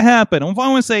 it's going to happen. If I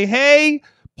want to say, "Hey,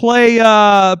 play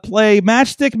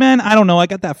Matchstick Men," I don't know. I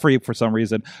got that free for some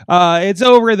reason. It's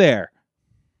over there.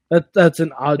 That's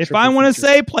an odd. If triple I want to feature.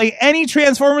 say play any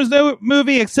Transformers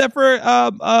movie except for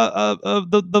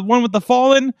the one with the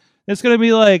Fallen, it's going to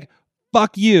be like,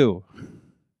 fuck you.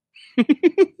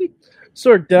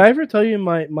 Sorg, did I ever tell you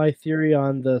my theory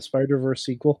on the Spider-Verse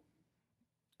sequel?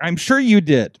 I'm sure you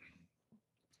did.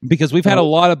 Because we've had a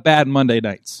lot of bad Monday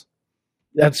nights.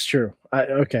 That's true.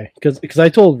 Okay, because I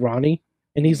told Ronnie,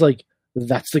 and he's like,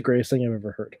 That's the greatest thing I've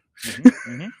ever heard.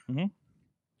 Mm-hmm.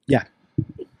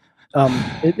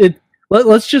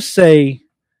 Let's just say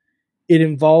it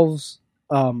involves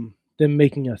them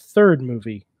making a third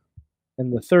movie,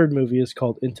 and the third movie is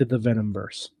called Into the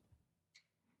Venomverse.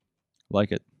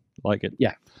 Like it.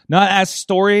 Yeah. Not as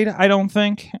storied, I don't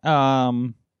think.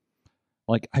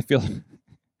 Like I feel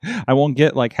I won't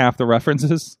get like half the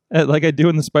references like I do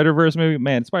in the Spider-Verse movie.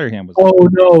 Man, Spider-Ham was.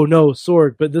 Oh no,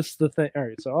 Sorg. But this is the thing. All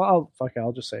right, so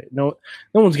I'll just say it. No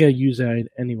one's gonna use that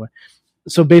anyway.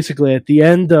 So basically, at the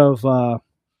end of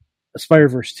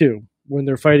Spider-Verse 2, when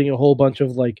they're fighting a whole bunch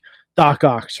of like Doc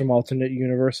Ocks from alternate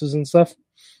universes and stuff,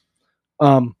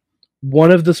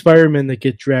 one of the Spider-Men that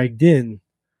get dragged in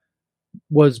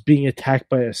was being attacked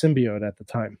by a symbiote at the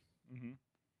time. Mhm.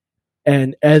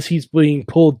 And as he's being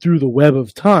pulled through the web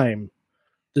of time,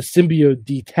 the symbiote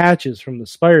detaches from the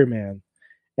Spider-Man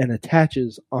and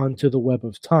attaches onto the web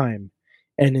of time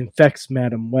and infects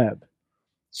Madam Web.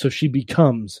 So she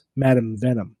becomes Madam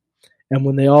Venom. And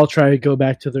when they all try to go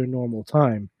back to their normal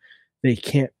time, they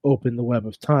can't open the web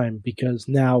of time because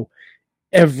now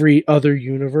every other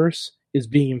universe is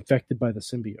being infected by the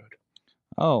symbiote.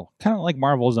 Oh, kind of like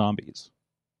Marvel Zombies.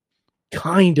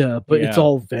 Kinda, but it's Yeah.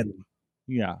 all Venom.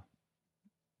 Yeah.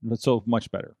 But so much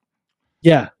better.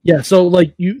 Yeah. So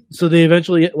so they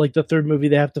eventually, like the third movie,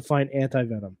 they have to find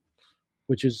Anti-Venom,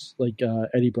 which is like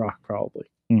Eddie Brock probably.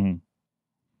 Mm-hmm.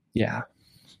 Yeah.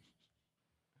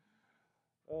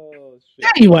 Oh,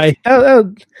 shit. Anyway,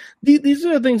 these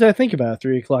are the things I think about at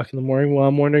 3 o'clock in the morning while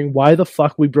I'm wondering why the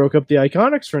fuck we broke up the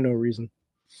Iconics for no reason.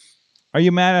 Are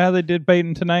you mad at how they did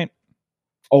Peyton tonight?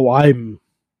 Oh, I'm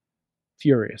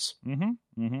furious.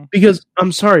 Mm-hmm. Mm-hmm. Because,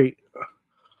 I'm sorry,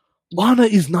 Lana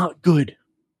is not good.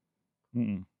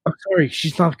 Mm-mm. I'm sorry,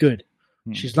 she's not good.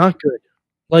 Hmm. She's not good.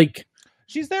 Like,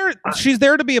 She's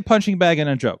there to be a punching bag and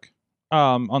a joke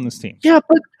on this team. yeah,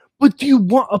 but do you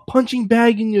want a punching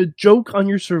bag and a joke on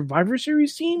your Survivor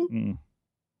Series team? Mm.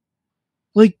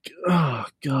 Like, oh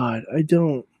god, I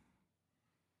don't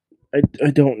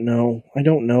know. I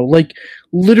don't know. Like,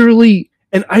 literally,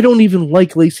 and I don't even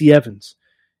like Lacey Evans.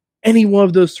 Any one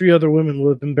of those three other women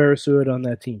would have been Barasuit on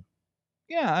that team.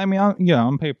 Yeah, I mean,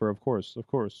 on paper, of course.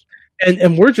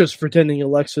 And we're just pretending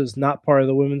Alexa's not part of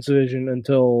the women's division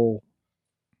until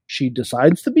she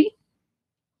decides to be.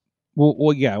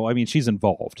 Well, yeah. Well, I mean, she's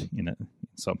involved in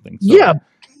something. So Yeah,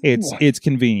 it's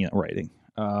convenient writing.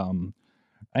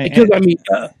 because I mean,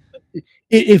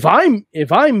 if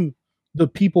I'm the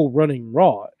people running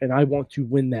Raw and I want to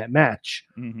win that match,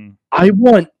 Mm-hmm. I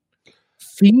want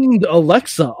Fiend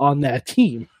Alexa on that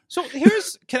team. So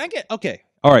can I get okay?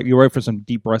 All right, you ready for some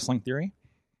deep wrestling theory?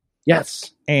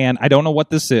 Yes. And I don't know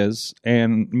what this is,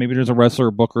 and maybe there's a wrestler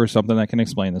or booker or something that can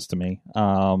explain this to me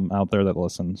out there that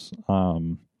listens,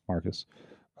 Marcus.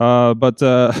 But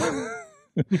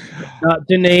Not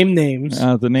to name names.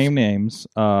 the name names,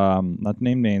 not to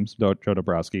name names, Joe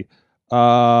Dabrowski.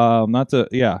 Not to,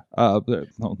 yeah. Let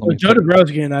me Joe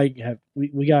Dabrowski and I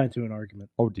we got into an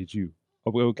argument. Oh, did you?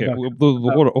 Okay, About-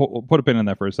 we'll put a pin in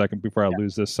that for a second before I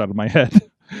lose this out of my head.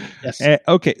 Yes.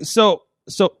 Okay, so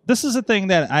this is a thing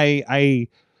that I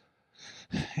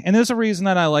and there's a reason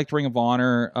that I liked Ring of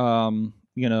Honor,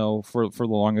 for the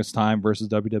longest time versus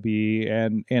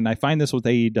WWE, and I find this with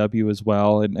AEW as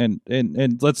well. And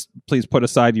let's please put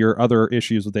aside your other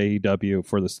issues with AEW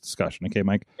for this discussion, okay,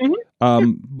 Mike?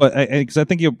 Mhm. But because I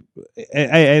think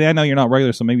I know you're not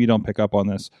regular, so maybe you don't pick up on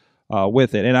this.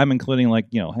 With it, and I'm including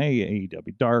hey,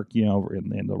 AEW Dark,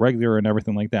 in the regular and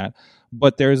everything like that.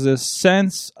 But there's this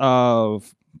sense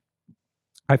of,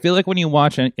 I feel like when you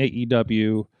watch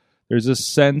AEW, there's this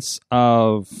sense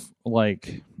of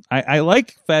like, I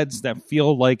like feds that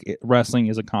feel like wrestling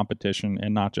is a competition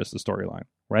and not just a storyline,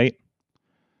 right?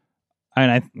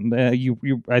 And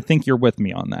I think you're with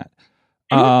me on that.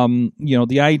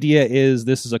 The idea is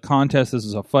this is a contest, this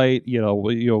is a fight.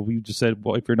 We just said,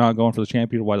 well, if you're not going for the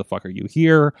champion, why the fuck are you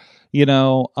here? That's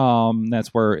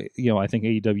where I think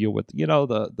AEW with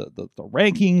the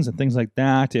rankings and things like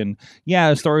that, and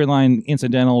storyline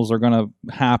incidentals are going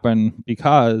to happen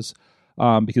because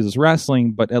it's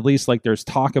wrestling, but at least like there's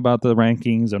talk about the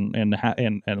rankings and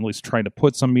at least trying to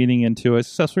put some meaning into it.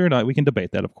 Successfully or not, we can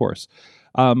debate that, of course.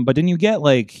 But then you get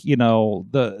there's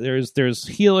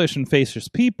heelish and faceless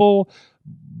people,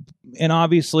 And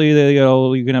obviously,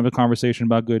 you can have a conversation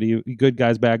about good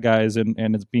guys, bad guys, and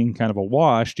it's being kind of a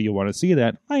wash. Do you want to see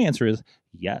that? My answer is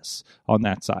yes on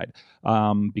that side,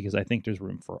 because I think there's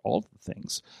room for all the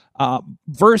things.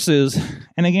 Versus,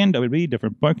 and again, WWE,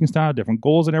 different booking style, different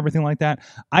goals and everything like that.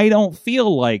 I don't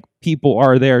feel like people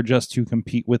are there just to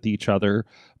compete with each other,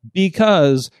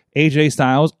 because AJ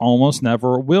Styles almost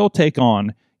never will take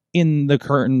on in the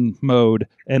curtain mode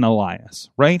an Elias,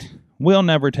 right? Will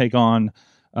never take on...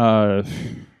 I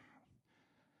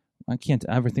can't.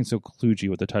 Everything's so kludgy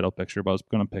with the title picture, but I was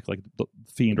going to pick like the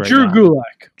Fiend right now.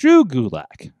 Drew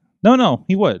Gulak. No,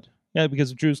 he would. Yeah,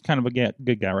 because Drew's kind of a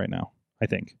good guy right now, I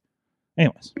think.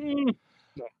 Anyways,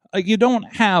 you don't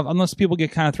have, unless people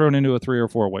get kind of thrown into a 3 or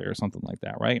 4 way or something like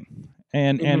that, right?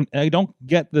 And I don't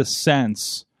get the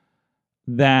sense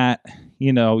that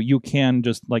you can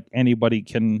just like anybody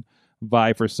can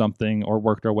vie for something or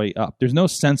work their way up. There's no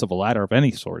sense of a ladder of any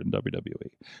sort in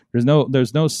WWE.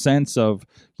 There's no sense of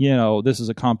this is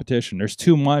a competition. There's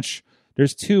too much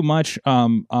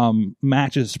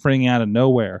matches springing out of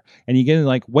nowhere, and you get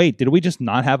like, wait, did we just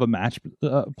not have a match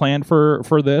planned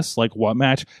for this? Like, what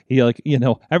match?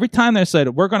 Every time they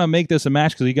said we're gonna make this a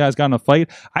match because you guys got in a fight,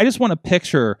 I just want a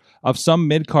picture of some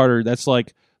mid-carder that's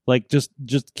like just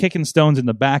kicking stones in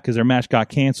the back because their match got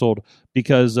canceled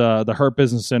because the Hurt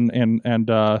Business and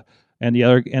the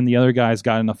other guys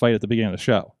got in a fight at the beginning of the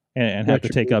show and had to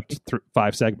take up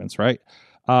 5 segments, right?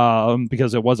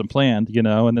 Because it wasn't planned,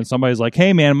 and then somebody's like,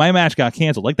 "Hey man, my match got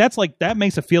canceled." Like that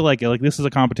makes it feel like this is a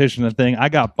competition thing. I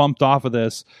got bumped off of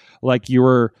this like you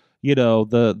were,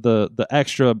 the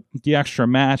extra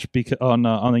match on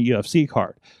the UFC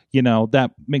card.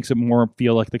 That makes it more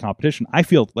feel like the competition. I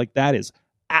feel like that is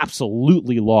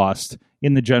absolutely lost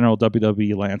in the general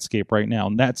WWE landscape right now,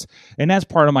 and that's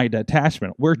part of my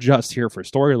detachment. We're just here for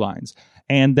storylines,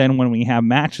 and then when we have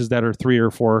matches that are 3 or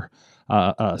 4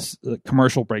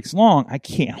 commercial breaks long, I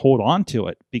can't hold on to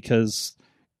it because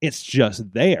it's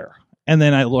just there. And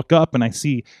then I look up and I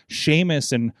see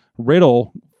Sheamus and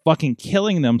Riddle fucking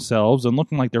killing themselves and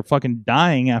looking like they're fucking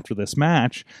dying after this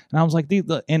match, and I was like,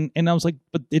 but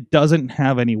it doesn't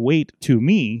have any weight to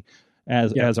me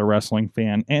as a wrestling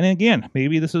fan. And again,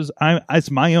 maybe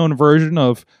it's my own version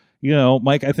of,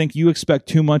 Mike, I think you expect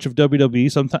too much of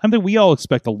WWE sometimes. I think we all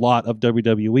expect a lot of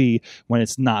WWE when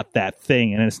it's not that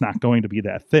thing, and it's not going to be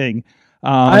that thing.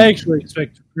 I actually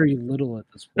expect very little at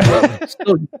this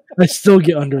point. I still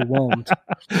get underwhelmed.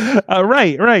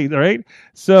 Right.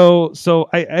 So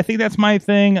I think that's my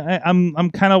thing.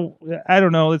 I'm kind of, I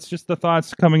don't know. It's just the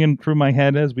thoughts coming in through my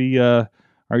head as we are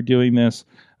doing this.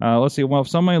 Let's see. Well, if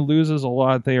somebody loses a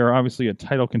lot, they are obviously a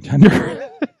title contender.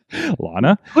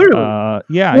 Lana, clearly, or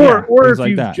if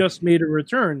like you've that. Just made a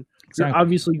return, exactly. You're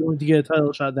obviously going to get a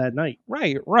title shot that night.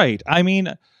 Right. I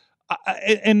mean,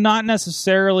 and not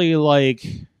necessarily like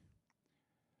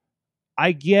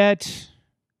I get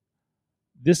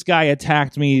this guy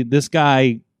attacked me, this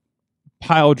guy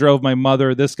pile drove my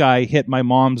mother, this guy hit my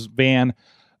mom's van,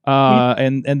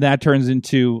 and that turns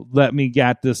into let me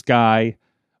get this guy,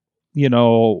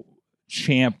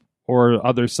 champ or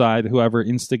other side, whoever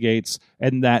instigates,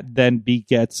 and that then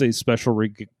begets a special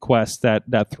request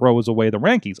that throws away the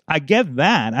rankings. I get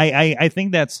that. I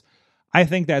think that's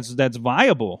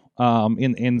viable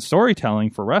in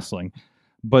storytelling for wrestling,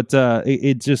 but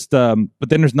it just but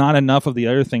then there's not enough of the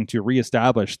other thing to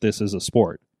reestablish this as a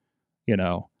sport.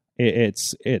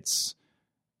 It's if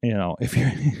you're if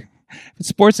it's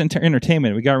sports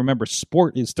entertainment, we got to remember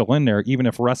sport is still in there even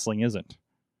if wrestling isn't.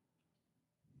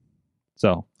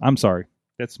 So I'm sorry.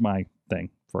 That's my thing.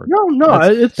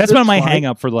 That's been my hang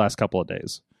up for the last couple of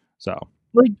days. So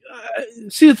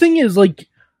see, the thing is,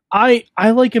 I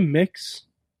like a mix.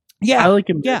 Yeah, I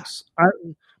like a mix. Yeah.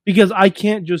 Because I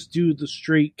can't just do the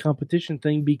straight competition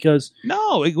thing because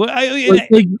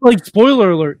spoiler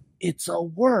alert, it's a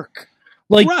work.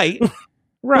 Right.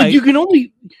 You can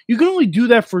only do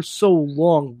that for so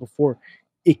long before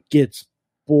it gets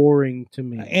boring to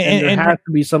me, and there has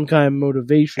to be some kind of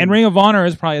motivation. And Ring of Honor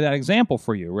is probably that example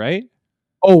for you, right?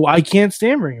 Oh, I can't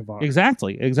stand Ring of Honor.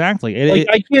 Exactly. I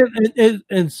can't.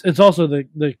 It's also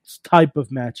the type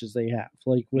of matches they have,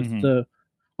 like with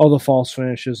all the false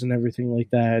finishes and everything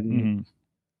like that, and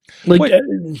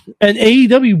and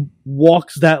AEW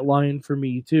walks that line for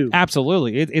me too.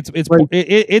 Absolutely,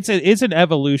 it's an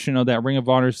evolution of that Ring of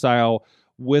Honor style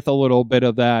with a little bit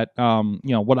of that,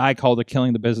 what I call the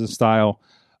killing the business style.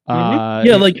 I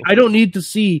don't need to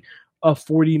see a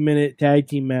 40-minute tag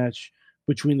team match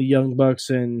between the Young Bucks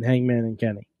and Hangman and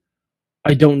Kenny.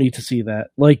 I don't need to see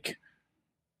that. I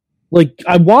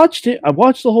watched it. I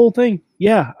watched the whole thing.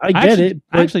 Yeah, I get it.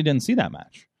 I actually didn't see that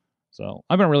match. So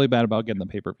I've been really bad about getting the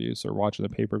pay-per-views or watching the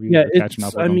pay-per-views Yeah, or catching up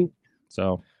it's. with I them. mean,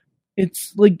 So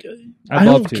it's like I'd I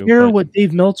love don't to, care but what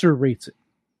Dave Meltzer rates it.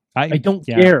 I don't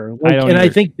yeah, care. Like, I don't and I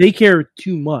either. think they care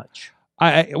too much.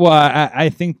 I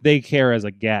think they care as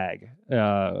a gag.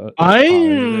 I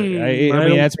mean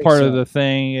don't that's think part of so. the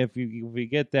thing. If we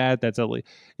get that, that's at least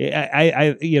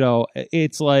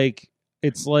it's like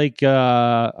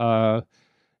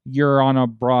you're on a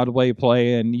Broadway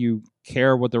play and you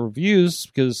care what the reviews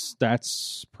because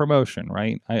that's promotion,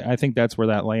 right? I think that's where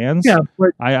that lands. Yeah, but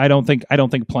I don't think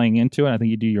playing into it. I think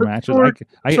you do your But matches. Sorg,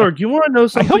 Sorg, you want to know I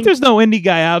something? hope there's no indie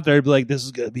guy out there who'd be like, this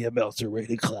is going to be a Meltzer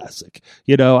rated classic.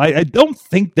 I don't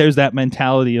think there's that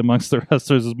mentality amongst the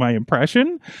wrestlers is my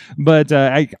impression, but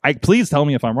I please tell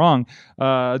me if I'm wrong.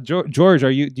 George,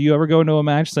 do you ever go into a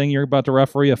match saying you're about to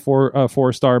referee a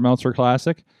 4-star Meltzer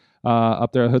classic?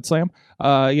 Up there at Hood Slam,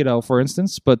 for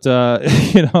instance, but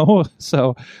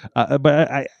so,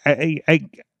 but I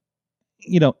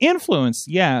influence,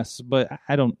 yes, but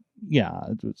I don't. Yeah,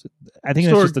 I think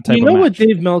that's just the type. You of know match. what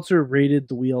Dave Meltzer rated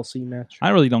the WLC match? I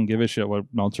really don't give a shit what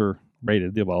Meltzer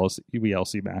rated the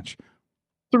WLC match.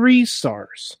 3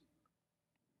 stars,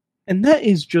 and that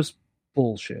is just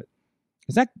bullshit.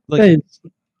 Is that like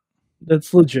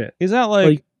That's legit. is that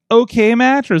like okay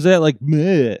match or is that like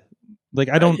meh? Like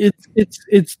I don't.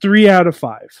 It's 3 out of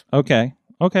 5. Okay.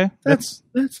 That's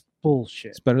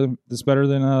bullshit. It's better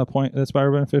than a point. That's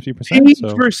better than 50%. Paige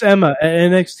So. versus Emma at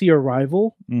NXT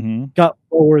Arrival Mm-hmm. got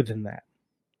lower than that.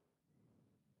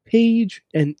 Paige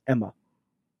and Emma,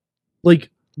 like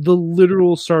the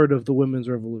literal start of the women's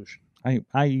revolution. I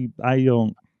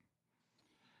don't.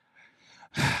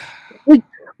 But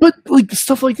like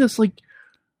stuff like this, like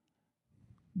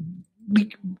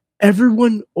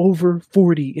everyone over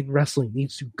 40 in wrestling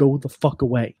needs to go the fuck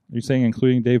away. You're saying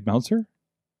including Dave Meltzer?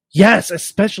 Yes,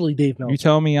 especially Dave Meltzer. You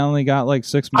telling me I only got like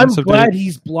 6 I'm months of glad doing...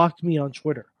 he's blocked me on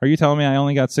Twitter. Are you telling me I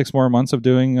only got 6 more months of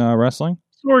doing wrestling?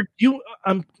 Sorg,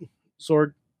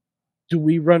 do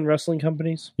we run wrestling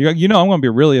companies? I'm going to be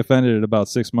really offended at about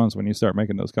 6 months when you start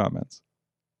making those comments.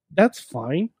 That's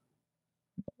fine.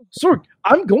 Sorg,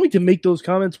 I'm going to make those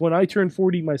comments when I turn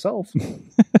 40 myself.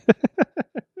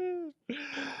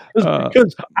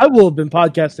 Because I will have been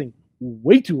podcasting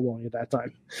way too long at that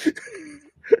time.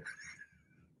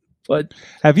 But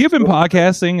have you been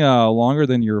podcasting longer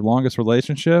than your longest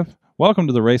relationship? Welcome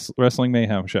to the Wrestling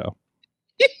Mayhem Show.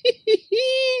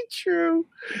 True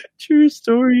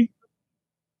story.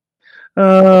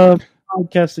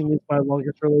 Podcasting is my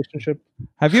longest relationship.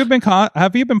 Have you been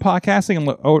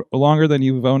podcasting longer than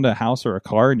you've owned a house or a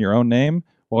car in your own name?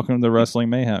 Welcome to the Wrestling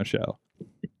Mayhem Show.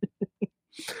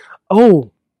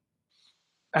 Oh,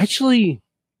 actually,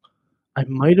 I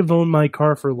might have owned my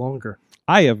car for longer.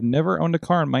 I have never owned a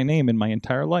car in my name in my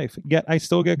entire life, yet I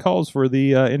still get calls for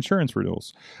the insurance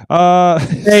renewals.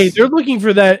 Hey, they're looking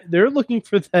for that. They're looking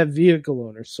for that vehicle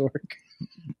owner, Sorg.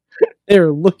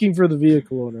 They're looking for the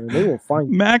vehicle owner. They will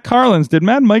find you. Matt Carlins. Did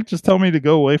Mad Mike just tell me to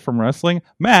go away from wrestling?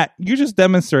 Matt, you just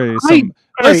demonstrated some.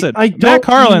 Listen, Matt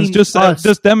Carlins just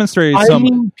demonstrated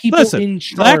some. Listen,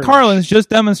 Matt Carlins just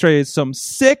demonstrated some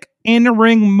sick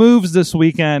in-ring moves this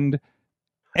weekend,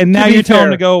 and now you tell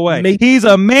him to go away. He's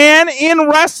a man in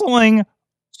wrestling,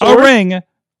 a ring,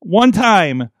 one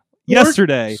time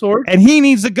yesterday, and he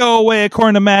needs to go away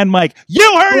according to Mad Mike.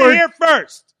 You heard it here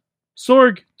first.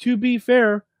 Sorg, to be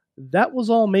fair, that was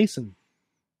all Mason.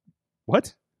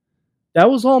 What?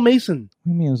 That was all Mason. What do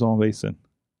you mean it was all Mason?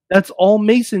 That's all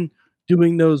Mason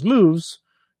doing those moves,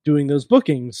 doing those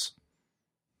bookings.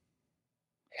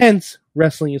 Hence,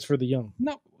 wrestling is for the young.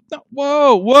 No.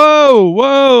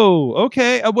 Whoa.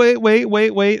 Okay.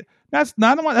 Wait. That's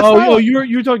not one.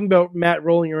 You're talking about Matt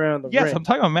rolling around the ring. Yes, I'm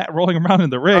talking about Matt rolling around in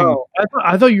the ring. Oh,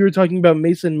 I thought you were talking about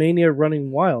Mason Mania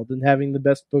running wild and having the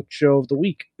best booked show of the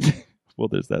week. Well,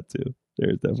 there's that too.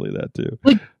 There's definitely that too.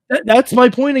 Like that's my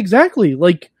point exactly.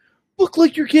 Like, book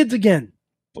like your kids again.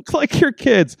 Book like your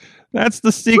kids. That's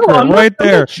the secret right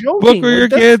there. Book like your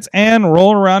kids and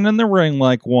roll around in the ring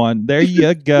like one. There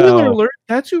you go. Spoiler alert,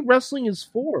 that's who wrestling is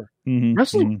for. Mm-hmm,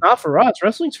 Wrestling's not for us.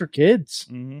 Wrestling's for kids.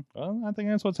 Mm-hmm. Well, I think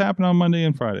that's what's happening on Monday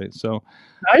and Friday. So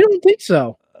I don't think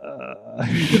so.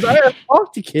 Because I have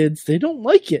talked to kids, they don't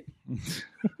like it.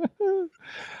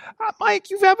 Mike,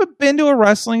 you've ever been to a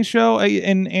wrestling show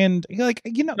and like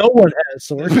no one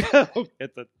has.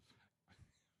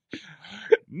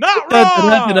 Not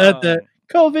wrong.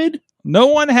 COVID. No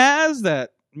one has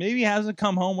that. Maybe hasn't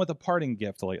come home with a parting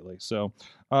gift lately. So,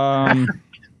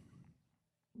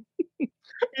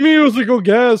 musical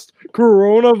guest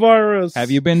Coronavirus.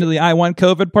 Have you been to the I Want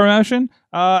COVID promotion?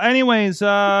 Anyways,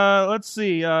 let's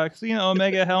see. Casino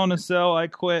Omega Hell in a Cell I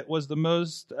Quit was the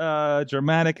most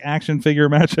dramatic action figure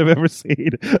match I've ever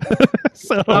seen.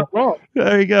 So Not wrong.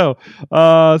 there you go.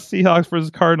 Seahawks versus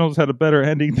Cardinals had a better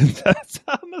ending than that.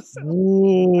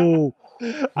 Ooh.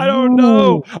 I don't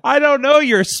know. I don't know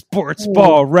your sports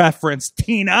ball reference,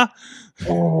 Tina.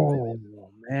 Oh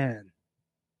man.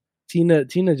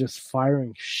 Tina just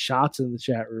firing shots in the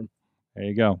chat room. There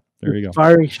you go. There you go.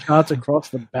 Firing shots across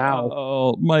the bow.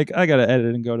 Oh, Mike, I gotta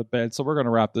edit and go to bed, so we're gonna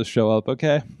wrap this show up,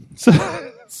 okay? So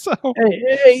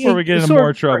before we get into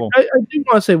more trouble, I do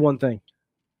want to say one thing.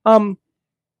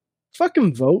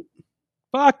 Fucking vote.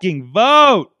 fucking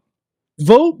vote.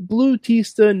 Vote Blue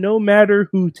Tista, no matter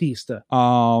who Tista.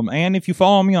 And if you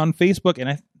follow me on Facebook, and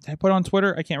I put it on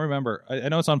Twitter, I can't remember. I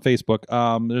know it's on Facebook.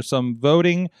 There's some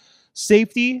voting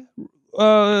safety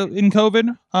in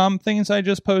COVID things I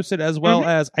just posted, as well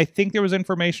as I think there was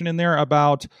information in there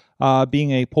about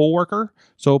being a poll worker.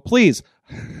 So please,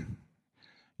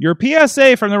 your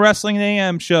PSA from the Wrestling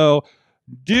AM show,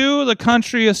 do the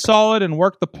country a solid and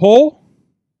work the poll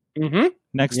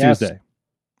next Tuesday.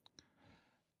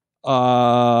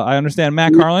 I understand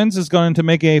Matt Carlins is going to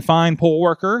make a fine poll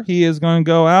worker. He is going to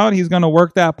go out. He's going to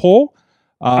work that poll.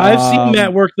 I've seen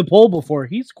Matt work the poll before.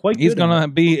 He's quite good. It's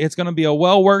going to be a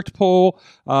well-worked poll.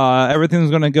 Everything's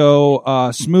going to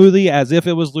go smoothly as if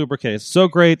it was lubricated. So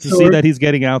great to see that he's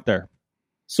getting out there.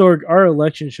 Sorg, our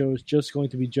election show is just going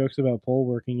to be jokes about poll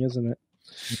working, isn't it?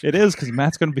 It is, because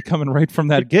Matt's going to be coming right from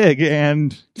that gig,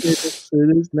 and It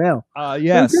is now.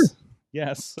 yes.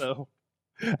 So,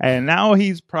 and now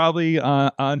he's probably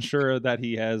unsure that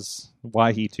he has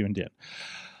why he tuned in.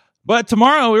 But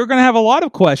tomorrow we're going to have a lot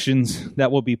of questions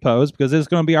that will be posed, because it's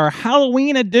going to be our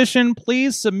Halloween edition.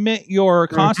 Please submit your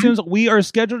costumes. We are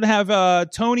scheduled to have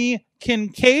Tony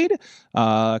Kincaid,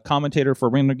 commentator for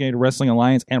Renegade Wrestling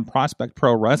Alliance and Prospect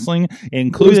Pro Wrestling,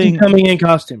 including... Is he coming in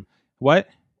costume? What?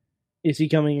 Is he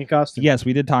coming in costume? Yes,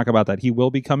 we did talk about that. He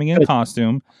will be coming in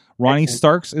costume. Ronnie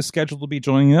Starks is scheduled to be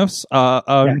joining us.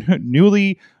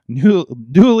 Newly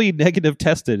negative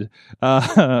tested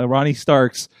Ronnie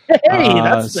Starks. Hey,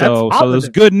 that's so there's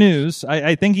good news.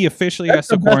 I think he officially has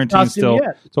to quarantine still.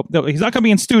 So no, he's not going to be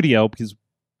in studio because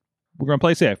we're going to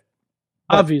play safe.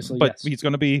 Obviously, but yes. He's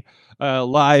going to be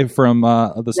live from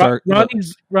the start.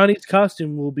 Ronnie's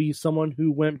costume will be someone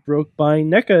who went broke buying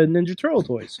NECA Ninja Turtle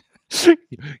toys.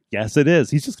 Yes, it is.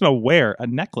 He's just going to wear a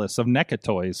necklace of NECA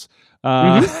toys.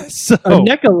 So a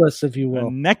necklace, if you will.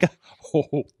 A NECA.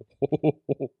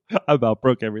 I about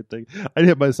broke everything. I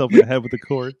hit myself in the head with the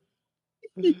cord.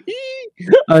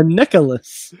 A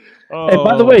necklace. Oh. And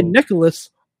by the way, Nicholas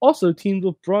also teamed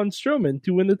with Braun Strowman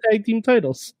to win the tag team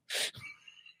titles.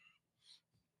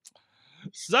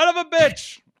 Son of a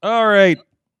bitch! All right,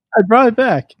 I brought it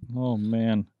back. Oh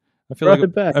man, I feel like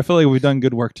we've done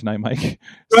good work tonight, Mike.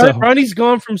 Ronnie's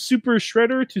gone from Super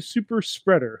Shredder to Super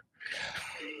Spreader.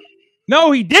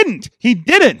 No, he didn't. He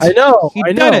didn't. I know. He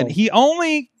didn't. He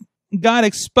only got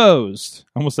exposed.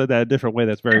 I almost said that a different way.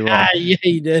 That's very wrong. Yeah,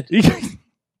 he did.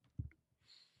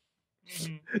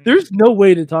 There's no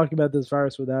way to talk about this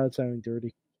virus without it sounding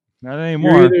dirty. Not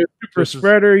anymore. You're either super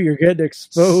spreader, you're getting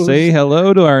exposed. Say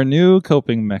hello to our new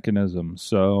coping mechanism.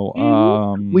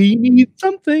 So we need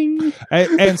something.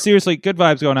 And seriously, good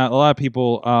vibes going out. A lot of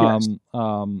people.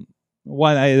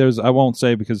 One, I won't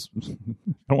say because I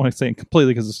don't want to say it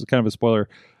completely because this is kind of a spoiler.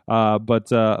 But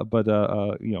good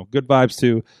vibes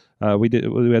too.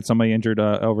 We had somebody injured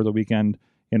over the weekend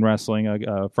in wrestling.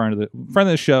 A friend of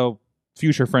the show,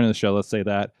 future friend of the show. Let's say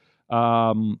that.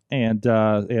 And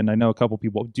I know a couple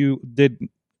people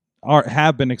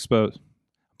have been exposed.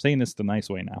 I'm saying this the nice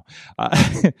way now.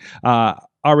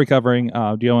 Are recovering,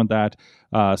 dealing with that.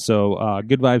 So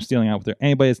good vibes dealing out with it.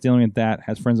 Anybody that's dealing with that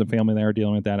has friends and family that are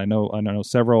dealing with that. I know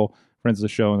several friends of the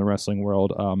show in the wrestling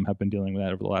world have been dealing with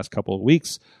that over the last couple of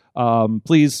weeks.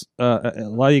 Please, a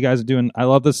lot of you guys are doing. I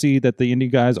love to see that the indie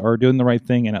guys are doing the right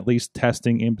thing and at least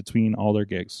testing in between all their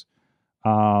gigs.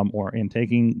 Or in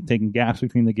taking gaps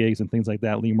between the gigs and things like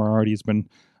that. Lee Moriarty has been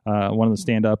one of the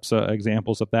stand-ups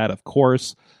examples of that, of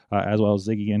course, as well as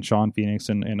Ziggy and Sean Phoenix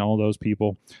and all those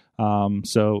people.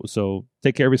 So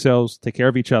take care of yourselves, take care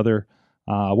of each other.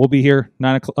 We'll be here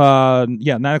 9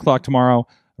 o'clock tomorrow.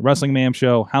 Wrestling Mayhem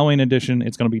Show, Halloween edition.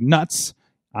 It's going to be nuts.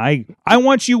 I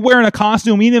want you wearing a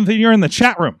costume, even if you're in the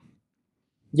chat room.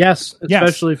 Yes,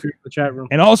 especially if you're in the chat room.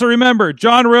 And also remember,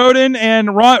 John Roden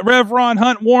and Rev Ron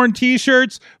Hunt worn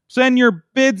T-shirts. Send your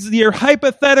bids, your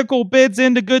hypothetical bids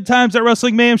into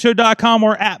goodtimes@wrestlingmayhemshow.com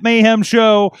or at Mayhem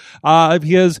Show.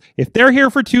 Because if they're here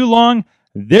for too long,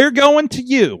 they're going to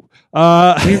you.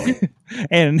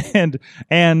 And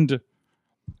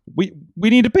we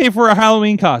need to pay for our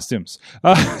Halloween costumes.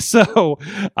 So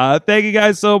thank you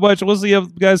guys so much. We'll see you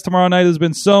guys tomorrow night. It's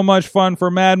been so much fun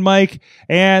for Mad Mike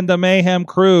and the Mayhem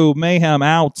crew. Mayhem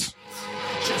out.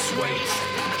 Just wait,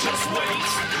 just wait,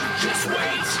 just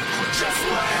wait, just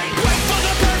wait. Wait for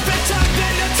the perfect time,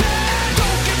 then attack.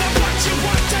 Don't give up what you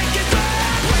want, take it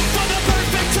back. Wait for the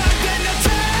perfect time, then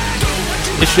attack. Do what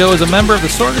you This show is a member of the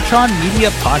Sorgatron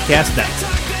Media Podcast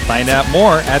Network. Find out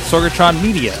more at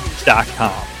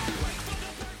sorgatronmedia.com.